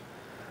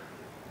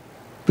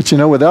 But you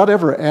know, without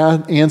ever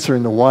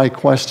answering the why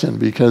question,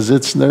 because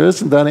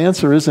that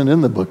answer isn't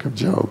in the book of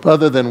Job,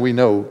 other than we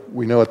know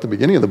at the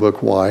beginning of the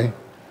book why.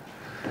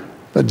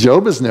 But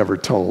Job is never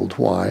told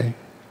why.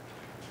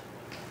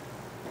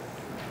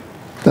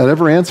 Without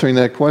ever answering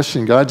that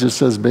question, God just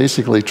says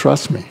basically,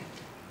 trust me.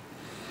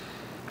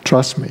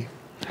 Trust me.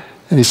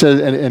 And he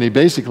says, and he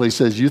basically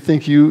says, you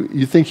think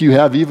you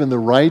have even the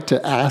right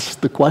to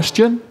ask the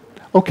question?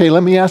 Okay,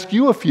 let me ask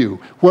you a few.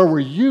 Where were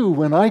you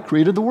when I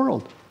created the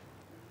world?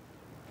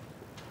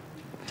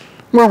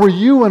 Where were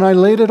you when I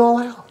laid it all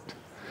out?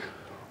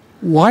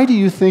 Why do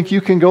you think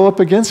you can go up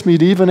against me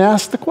to even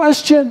ask the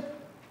question?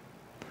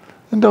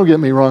 And don't get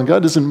me wrong,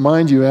 God doesn't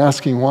mind you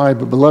asking why,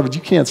 but beloved,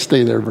 you can't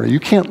stay there, you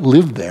can't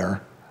live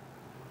there.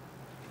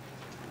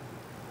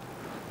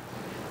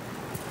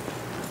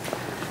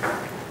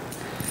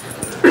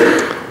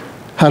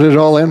 How did it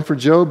all end for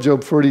Job?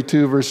 Job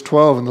 42, verse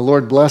 12, and the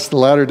Lord blessed the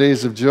latter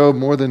days of Job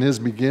more than his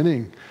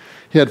beginning.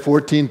 He had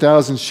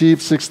 14,000 sheep,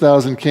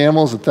 6,000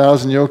 camels,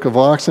 1,000 yoke of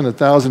oxen,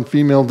 1,000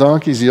 female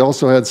donkeys. He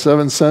also had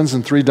 7 sons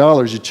and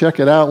 $3. You check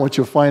it out, what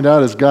you'll find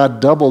out is God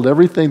doubled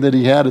everything that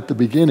he had at the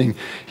beginning.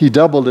 He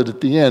doubled it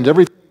at the end.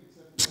 Everything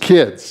was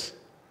kids.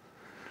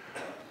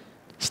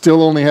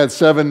 Still only had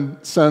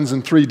 7 sons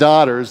and 3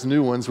 daughters,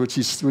 new ones, which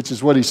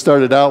is what he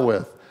started out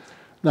with.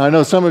 Now, I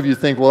know some of you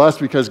think, well, that's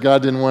because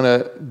God didn't want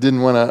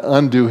to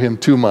undo him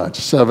too much.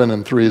 7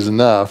 and 3 is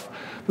enough.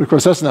 But of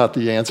course, that's not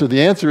the answer.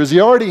 The answer is he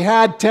already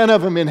had 10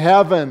 of them in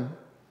heaven.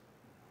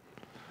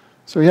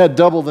 So he had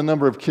double the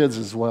number of kids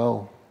as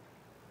well.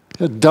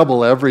 He had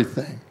double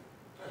everything.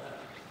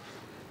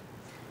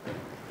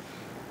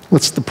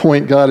 What's the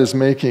point God is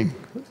making?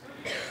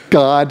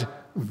 God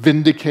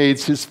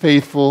vindicates his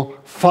faithful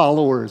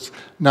followers.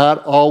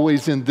 Not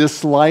always in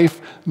this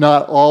life,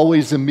 not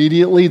always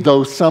immediately,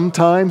 though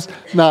sometimes,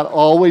 not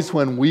always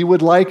when we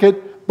would like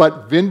it,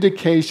 but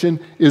vindication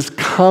is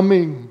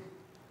coming.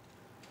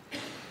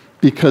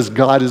 Because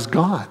God is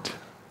God.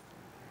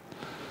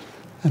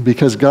 And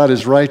because God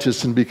is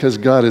righteous and because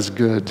God is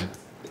good.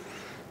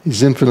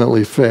 He's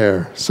infinitely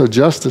fair. So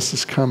justice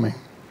is coming.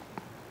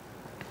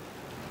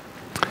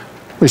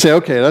 We say,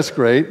 okay, that's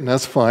great and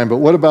that's fine, but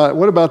what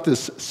about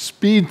this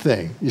speed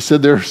thing? You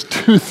said there's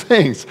 2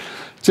 things,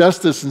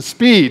 justice and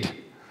speed.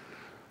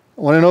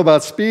 I want to know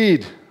about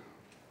speed.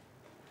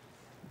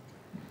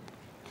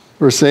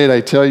 Verse 8,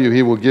 I tell you,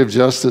 he will give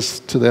justice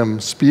to them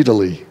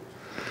speedily.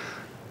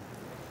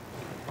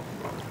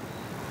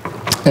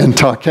 And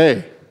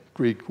take,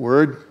 Greek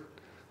word,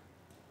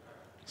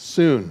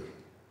 soon,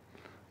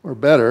 or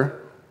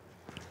better,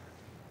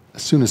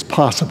 as soon as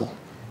possible.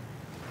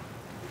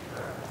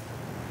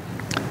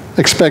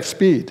 Expect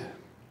speed.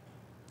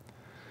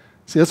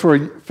 See, that's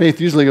where faith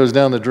usually goes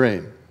down the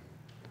drain.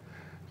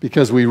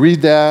 Because we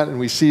read that and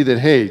we see that,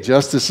 hey,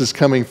 justice is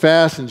coming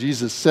fast, and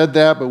Jesus said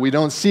that, but we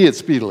don't see it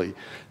speedily.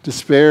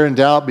 Despair and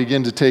doubt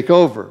begin to take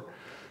over.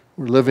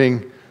 We're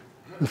living,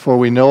 before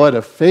we know it,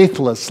 a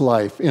faithless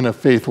life in a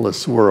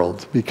faithless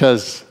world,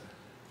 because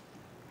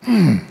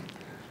I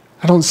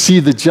don't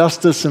see the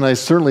justice, and I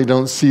certainly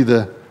don't see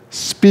the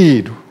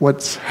speed.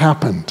 What's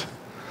happened?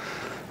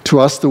 To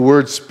us, the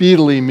word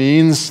speedily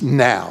means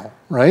now,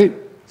 right?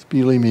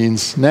 Speedily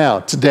means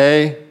now.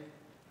 Today,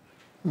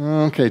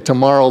 okay,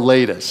 tomorrow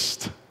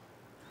latest.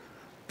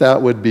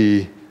 That would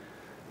be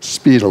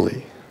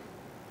speedily.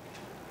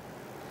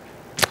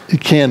 It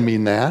can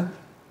mean that.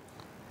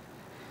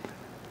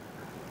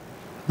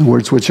 The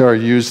words which are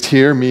used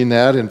here mean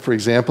that. And for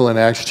example, in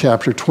Acts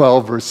chapter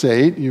 12, verse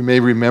 8, you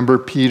may remember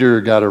Peter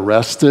got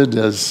arrested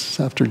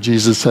after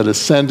Jesus had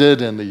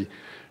ascended and the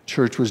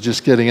church was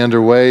just getting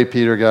underway.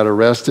 Peter got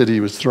arrested. He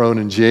was thrown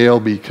in jail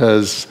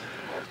because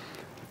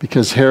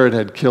Herod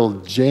had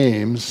killed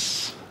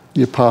James,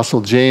 the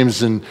apostle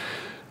James, and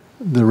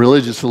the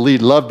religious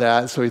elite loved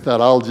that, so he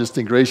thought, I'll just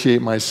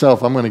ingratiate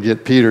myself. I'm going to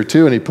get Peter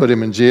too, and he put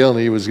him in jail, and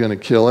he was going to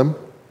kill him.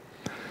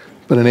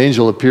 But an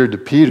angel appeared to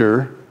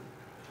Peter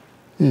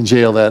in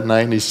jail that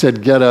night, and he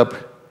said, get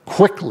up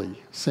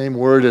quickly. Same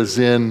word as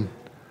in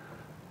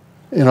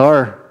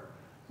our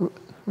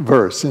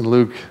verse, in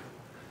Luke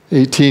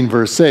 18,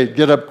 verse 8.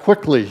 Get up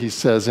quickly, he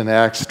says in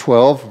Acts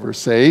 12,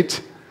 verse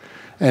 8.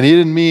 And he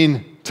didn't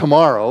mean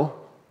tomorrow.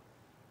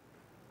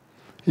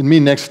 He didn't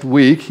mean next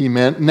week. He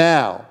meant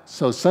now.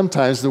 So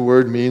sometimes the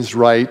word means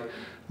right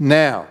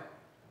now.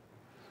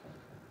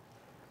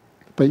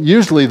 But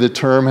usually the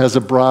term has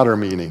a broader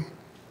meaning.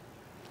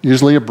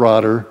 Usually a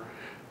broader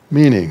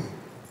meaning.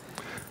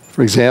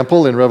 For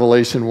example, in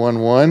Revelation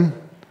 1:1,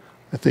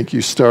 I think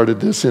you started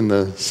this in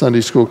the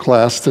Sunday school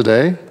class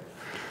today.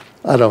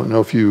 I don't know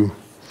if you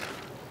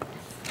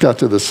got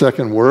to the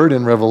second word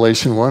in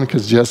Revelation 1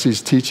 because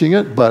Jesse's teaching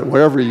it, but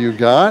wherever you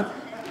got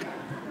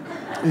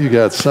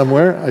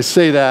somewhere. I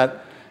say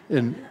that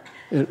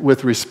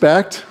with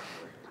respect.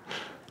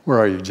 Where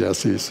are you,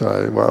 Jesse?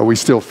 Are we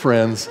still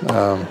friends?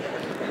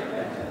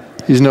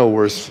 He's no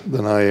worse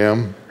than I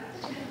am.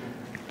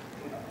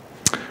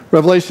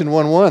 Revelation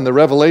 1:1, the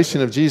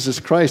revelation of Jesus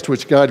Christ,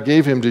 which God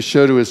gave him to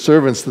show to his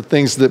servants the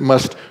things that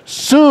must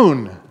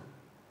soon,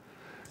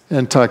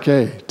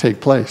 take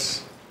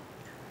place.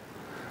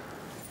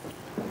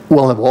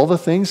 Well, have all the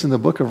things in the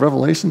book of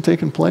Revelation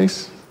taken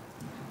place?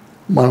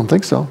 I don't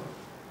think so.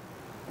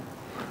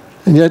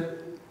 And yet,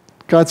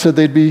 God said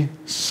they'd be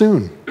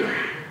soon.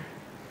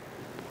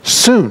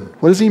 Soon.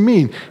 What does he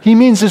mean? He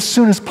means as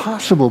soon as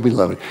possible,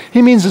 beloved.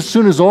 He means as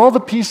soon as all the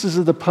pieces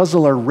of the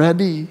puzzle are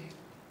ready.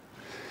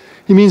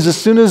 He means as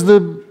soon as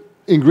the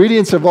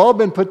ingredients have all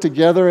been put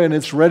together and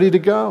it's ready to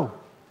go.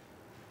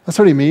 That's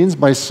what he means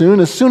by soon,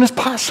 as soon as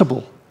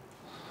possible.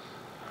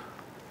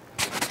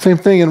 Same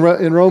thing in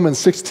Romans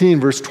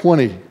 16, verse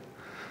 20.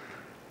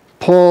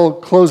 Paul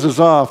closes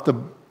off the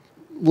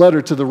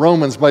letter to the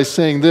Romans by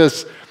saying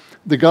this,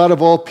 the God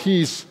of all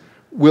peace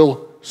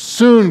will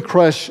soon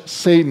crush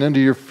Satan under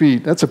your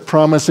feet. That's a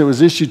promise that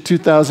was issued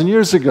 2,000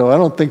 years ago. I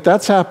don't think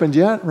that's happened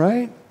yet,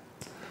 right?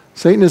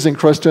 Satan isn't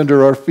crushed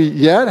under our feet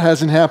yet.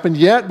 Hasn't happened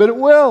yet, but it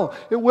will.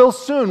 It will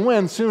soon.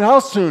 When? Soon. How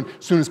soon?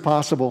 Soon as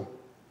possible.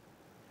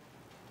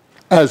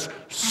 As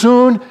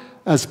soon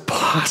as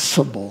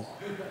possible.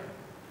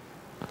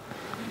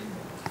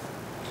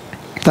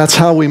 That's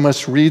how we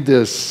must read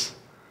this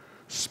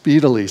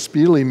speedily.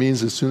 Speedily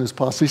means as soon as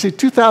possible. You see,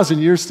 2,000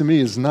 years to me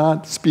is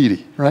not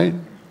speedy, right?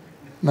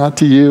 Not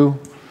to you,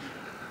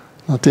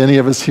 not to any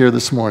of us here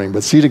this morning.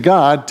 But see, to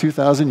God,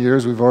 2,000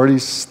 years, we've already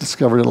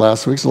discovered it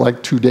last week, is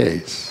like 2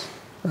 days,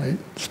 right?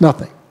 It's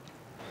nothing.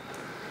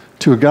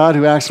 To a God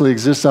who actually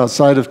exists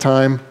outside of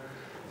time,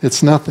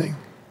 it's nothing.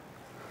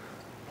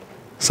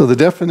 So the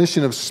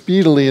definition of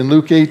speedily in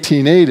Luke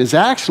 18:8 is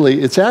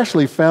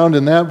actually found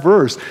in that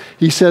verse.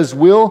 He says,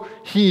 will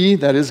he,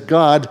 that is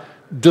God,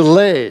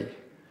 delay?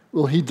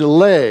 Will he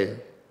delay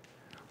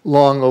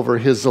long over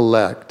his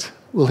elect?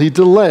 Will he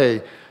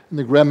delay? And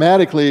the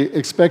grammatically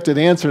expected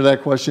answer to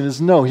that question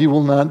is no, he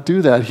will not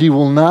do that. He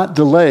will not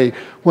delay.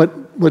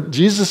 What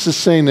Jesus is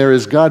saying there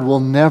is God will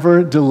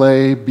never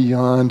delay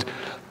beyond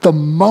the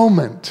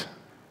moment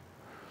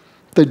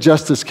that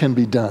justice can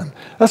be done.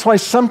 That's why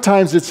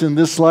sometimes it's in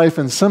this life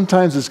and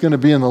sometimes it's going to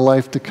be in the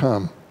life to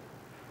come.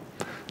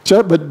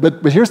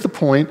 But here's the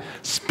point.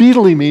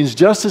 Speedily means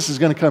justice is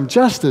going to come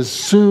just as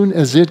soon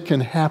as it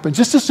can happen,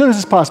 just as soon as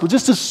it's possible,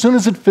 just as soon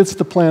as it fits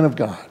the plan of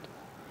God.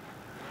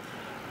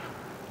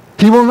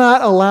 He will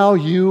not allow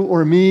you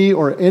or me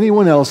or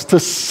anyone else to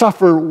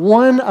suffer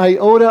one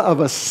iota of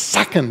a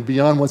second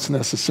beyond what's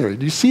necessary.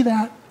 Do you see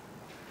that?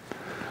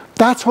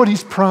 That's what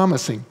he's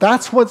promising.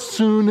 That's what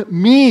soon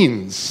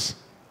means.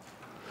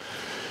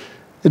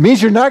 It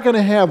means you're not going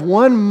to have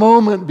one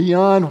moment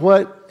beyond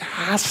what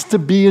has to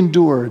be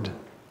endured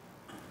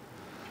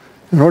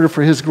in order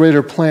for his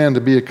greater plan to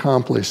be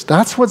accomplished.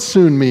 That's what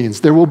soon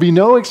means. There will be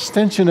no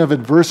extension of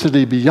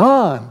adversity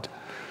beyond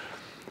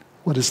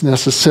what is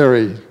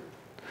necessary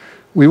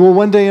We will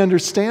one day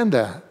understand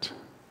that.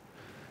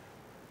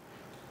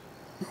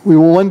 We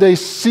will one day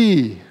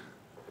see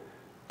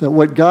that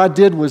what God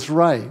did was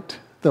right,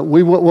 that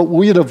what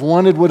we'd have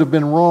wanted would have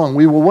been wrong.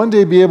 We will one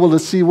day be able to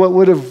see what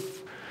would have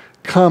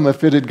come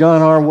if it had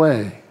gone our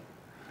way.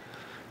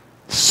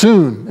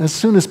 Soon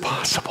as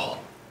possible,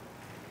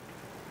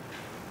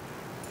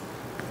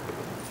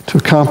 to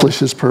accomplish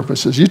His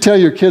purposes. You tell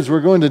your kids,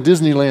 we're going to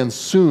Disneyland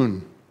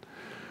soon.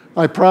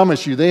 I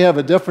promise you, they have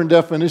a different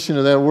definition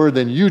of that word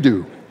than you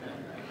do.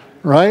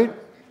 Right?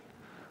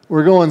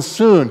 We're going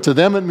soon. To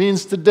them it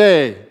means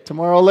today,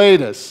 tomorrow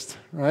latest,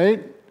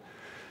 right?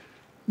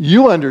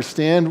 You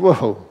understand,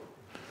 whoa,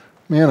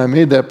 man, I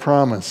made that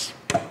promise.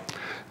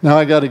 Now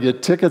I got to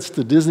get tickets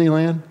to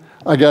Disneyland.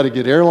 I got to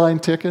get airline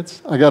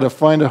tickets. I got to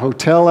find a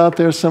hotel out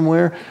there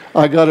somewhere.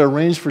 I got to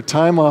arrange for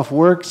time off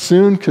work.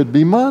 Soon could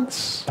be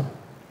months.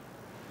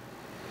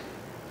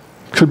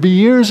 Could be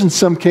years in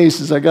some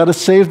cases. I got to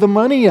save the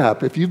money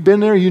up. If you've been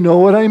there, you know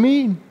what I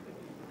mean.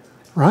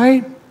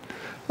 Right?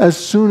 As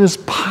soon as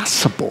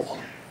possible.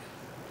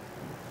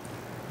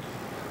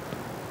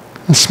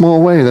 In a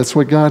small way, that's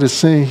what God is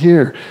saying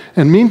here.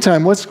 And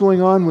meantime, what's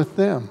going on with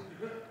them?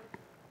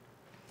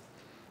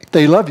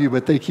 They love you,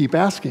 but they keep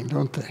asking,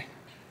 don't they?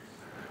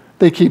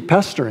 They keep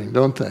pestering,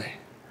 don't they?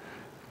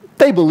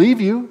 They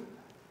believe you.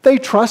 They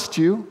trust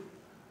you,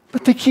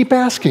 but they keep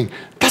asking.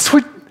 That's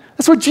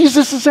what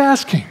Jesus is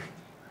asking.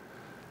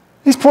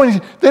 He's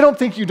pointing. They don't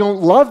think you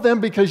don't love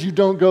them because you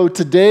don't go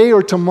today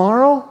or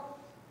tomorrow.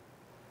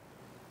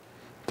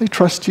 They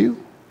trust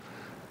you.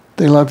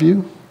 They love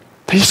you.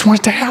 They just want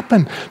it to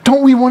happen.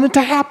 Don't we want it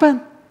to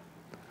happen?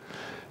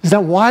 Is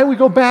that why we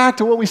go back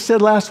to what we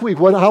said last week?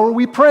 How are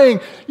we praying?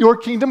 Your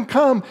kingdom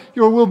come,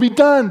 your will be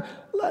done.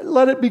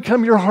 Let it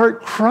become your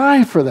heart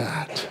cry for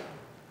that.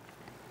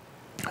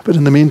 But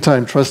in the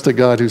meantime, trust a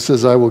God who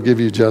says, I will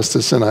give you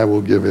justice and I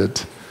will give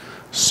it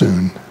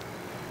soon.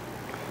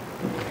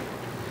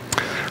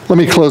 Let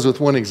me close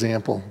with one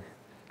example.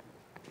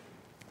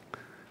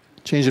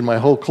 Changing my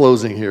whole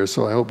closing here,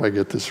 so I hope I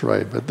get this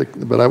right.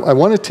 But I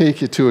want to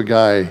take you to a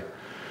guy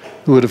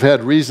who would have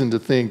had reason to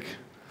think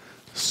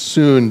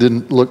soon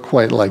didn't look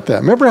quite like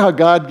that. Remember how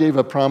God gave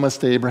a promise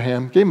to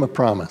Abraham? Gave him a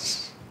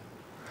promise.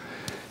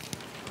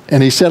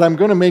 And He said, I'm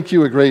going to make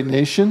you a great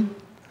nation,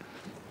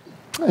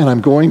 and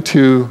I'm going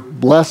to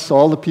bless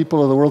all the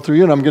people of the world through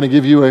you, and I'm going to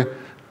give you a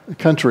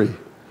country.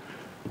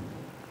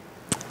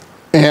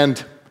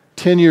 And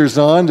 10 years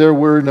on, there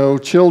were no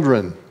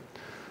children.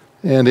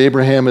 And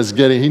Abraham is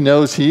he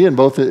knows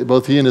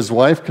both he and his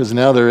wife, because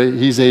now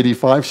he's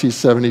 85, she's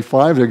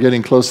 75, they're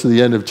getting close to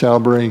the end of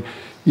childbearing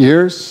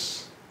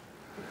years.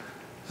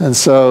 And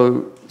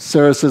so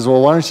Sarah says,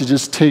 well, why don't you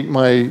just take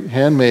my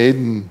handmaid,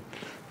 and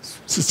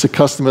it's a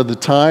custom of the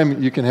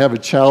time, you can have a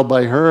child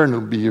by her, and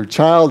it'll be your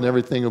child, and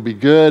everything will be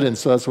good. And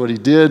so that's what he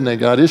did, and they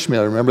got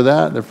Ishmael. Remember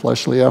that? Their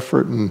fleshly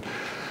effort, and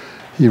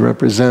he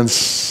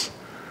represents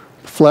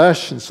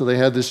flesh, and so they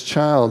had this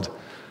child.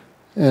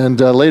 And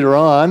later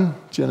on,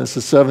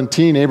 Genesis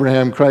 17,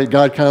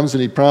 God comes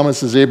and He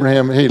promises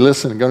Abraham, hey,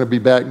 listen, I'm going to be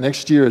back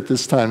next year at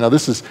this time. Now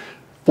this is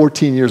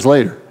 14 years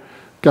later.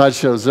 God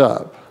shows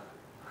up.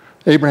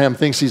 Abraham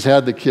thinks he's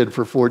had the kid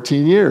for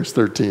 14 years,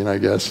 13, I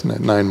guess,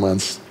 9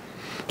 months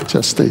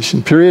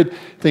gestation period.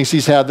 Thinks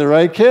he's had the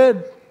right kid,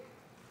 as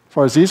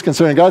far as he's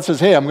concerned. And God says,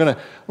 hey, I'm going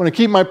to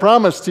keep my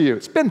promise to you.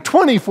 It's been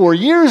 24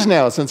 years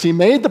now since He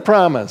made the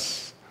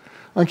promise.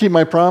 I'm going to keep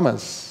my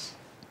promise.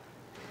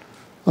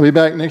 I'll be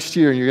back next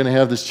year and you're going to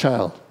have this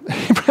child.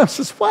 Abraham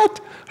says, what?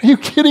 Are you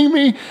kidding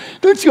me?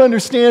 Don't you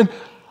understand?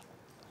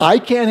 I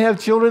can't have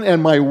children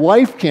and my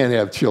wife can't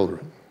have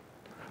children.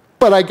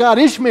 But I got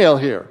Ishmael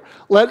here.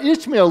 Let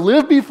Ishmael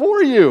live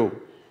before you.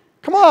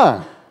 Come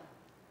on.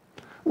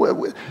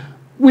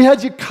 We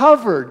had you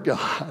covered,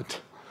 God.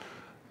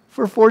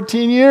 For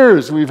 14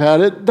 years, we've had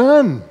it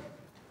done.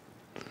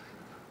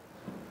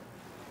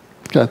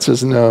 God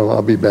says, no,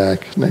 I'll be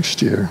back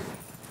next year.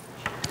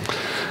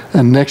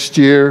 And next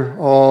year,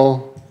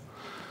 all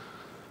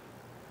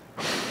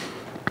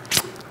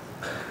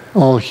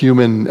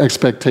human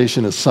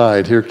expectation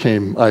aside, here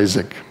came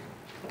Isaac.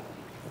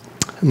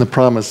 And the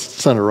promised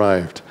son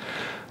arrived.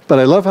 But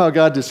I love how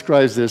God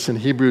describes this in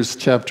Hebrews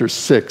chapter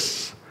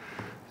 6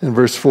 and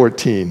verse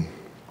 14.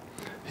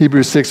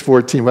 Hebrews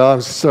 6:14. Well,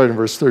 I'm starting in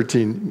verse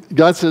 13.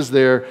 God says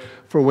there,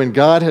 for when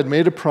God had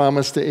made a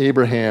promise to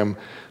Abraham,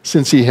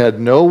 since he had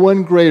no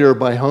one greater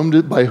by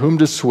whom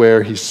to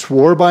swear, he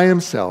swore by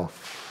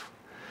himself,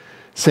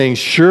 saying,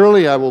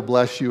 surely I will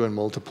bless you and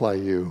multiply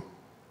you.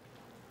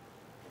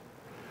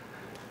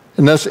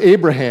 And thus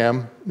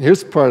Abraham,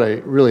 here's the part I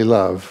really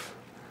love.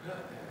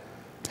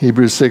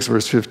 Hebrews 6,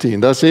 verse 15.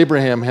 Thus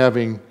Abraham,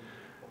 having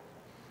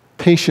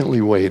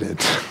patiently waited.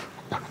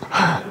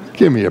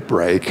 Give me a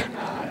break.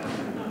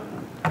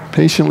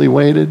 Patiently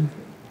waited.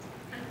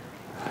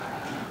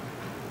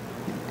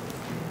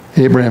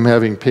 Abraham,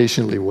 having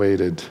patiently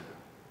waited,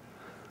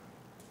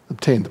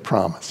 obtained the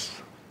promise.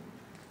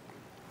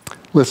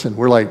 Listen,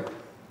 we're like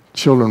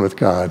children with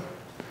God.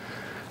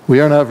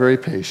 We are not very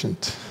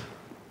patient.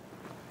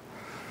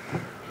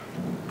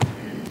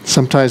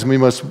 Sometimes we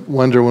must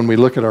wonder when we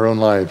look at our own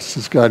lives,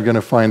 is God going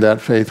to find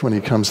that faith when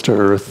he comes to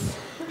earth?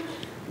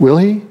 Will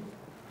he?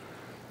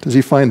 Does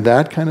he find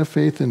that kind of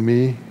faith in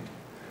me?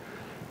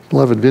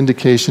 Beloved,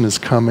 vindication is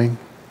coming.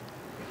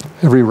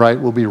 Every right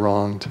will be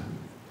wronged.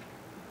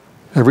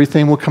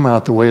 Everything will come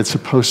out the way it's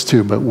supposed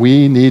to, but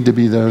we need to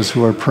be those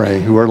who are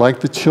praying, who are like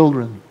the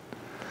children,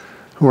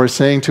 who are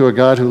saying to a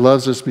God who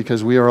loves us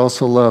because we are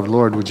also loved,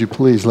 Lord, would you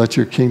please let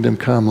your kingdom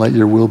come, let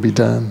your will be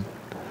done.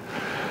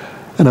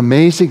 And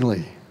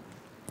amazingly,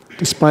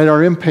 despite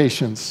our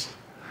impatience,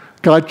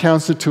 God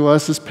counts it to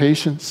us as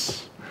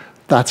patience.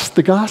 That's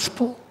the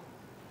gospel.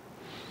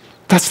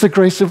 That's the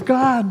grace of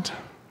God.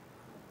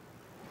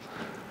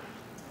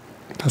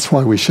 That's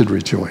why we should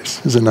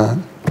rejoice, is it not?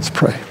 Let's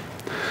pray.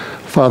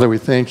 Father, we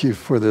thank you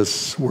for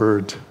this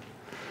word.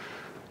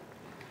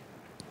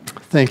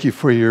 Thank you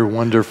for your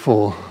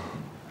wonderful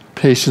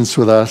patience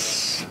with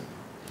us.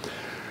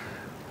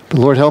 But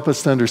Lord, help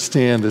us to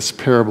understand this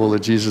parable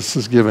that Jesus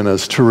has given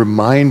us, to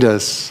remind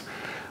us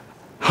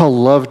how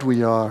loved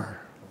we are,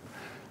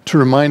 to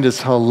remind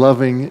us how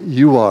loving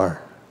you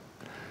are,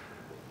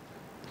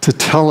 to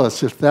tell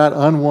us if that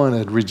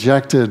unwanted,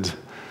 rejected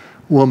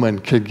woman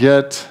could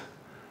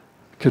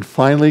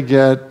finally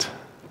get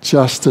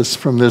justice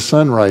from this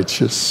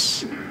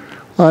unrighteous,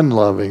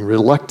 unloving,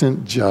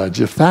 reluctant judge,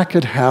 if that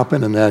could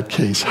happen in that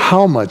case,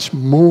 how much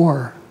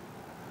more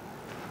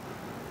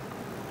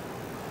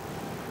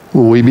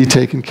will we be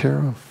taken care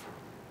of?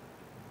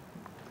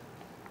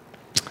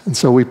 And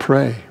so we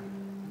pray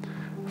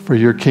for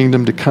your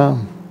kingdom to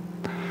come.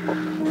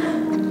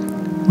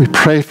 We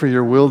pray for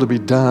your will to be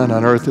done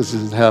on earth as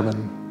in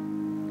heaven.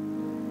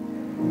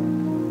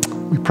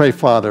 We pray,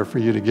 Father, for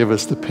you to give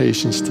us the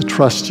patience to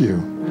trust you,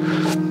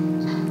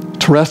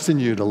 to rest in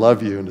you, to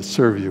love you, and to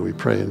serve you, we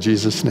pray in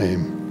Jesus'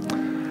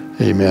 name.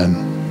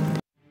 Amen.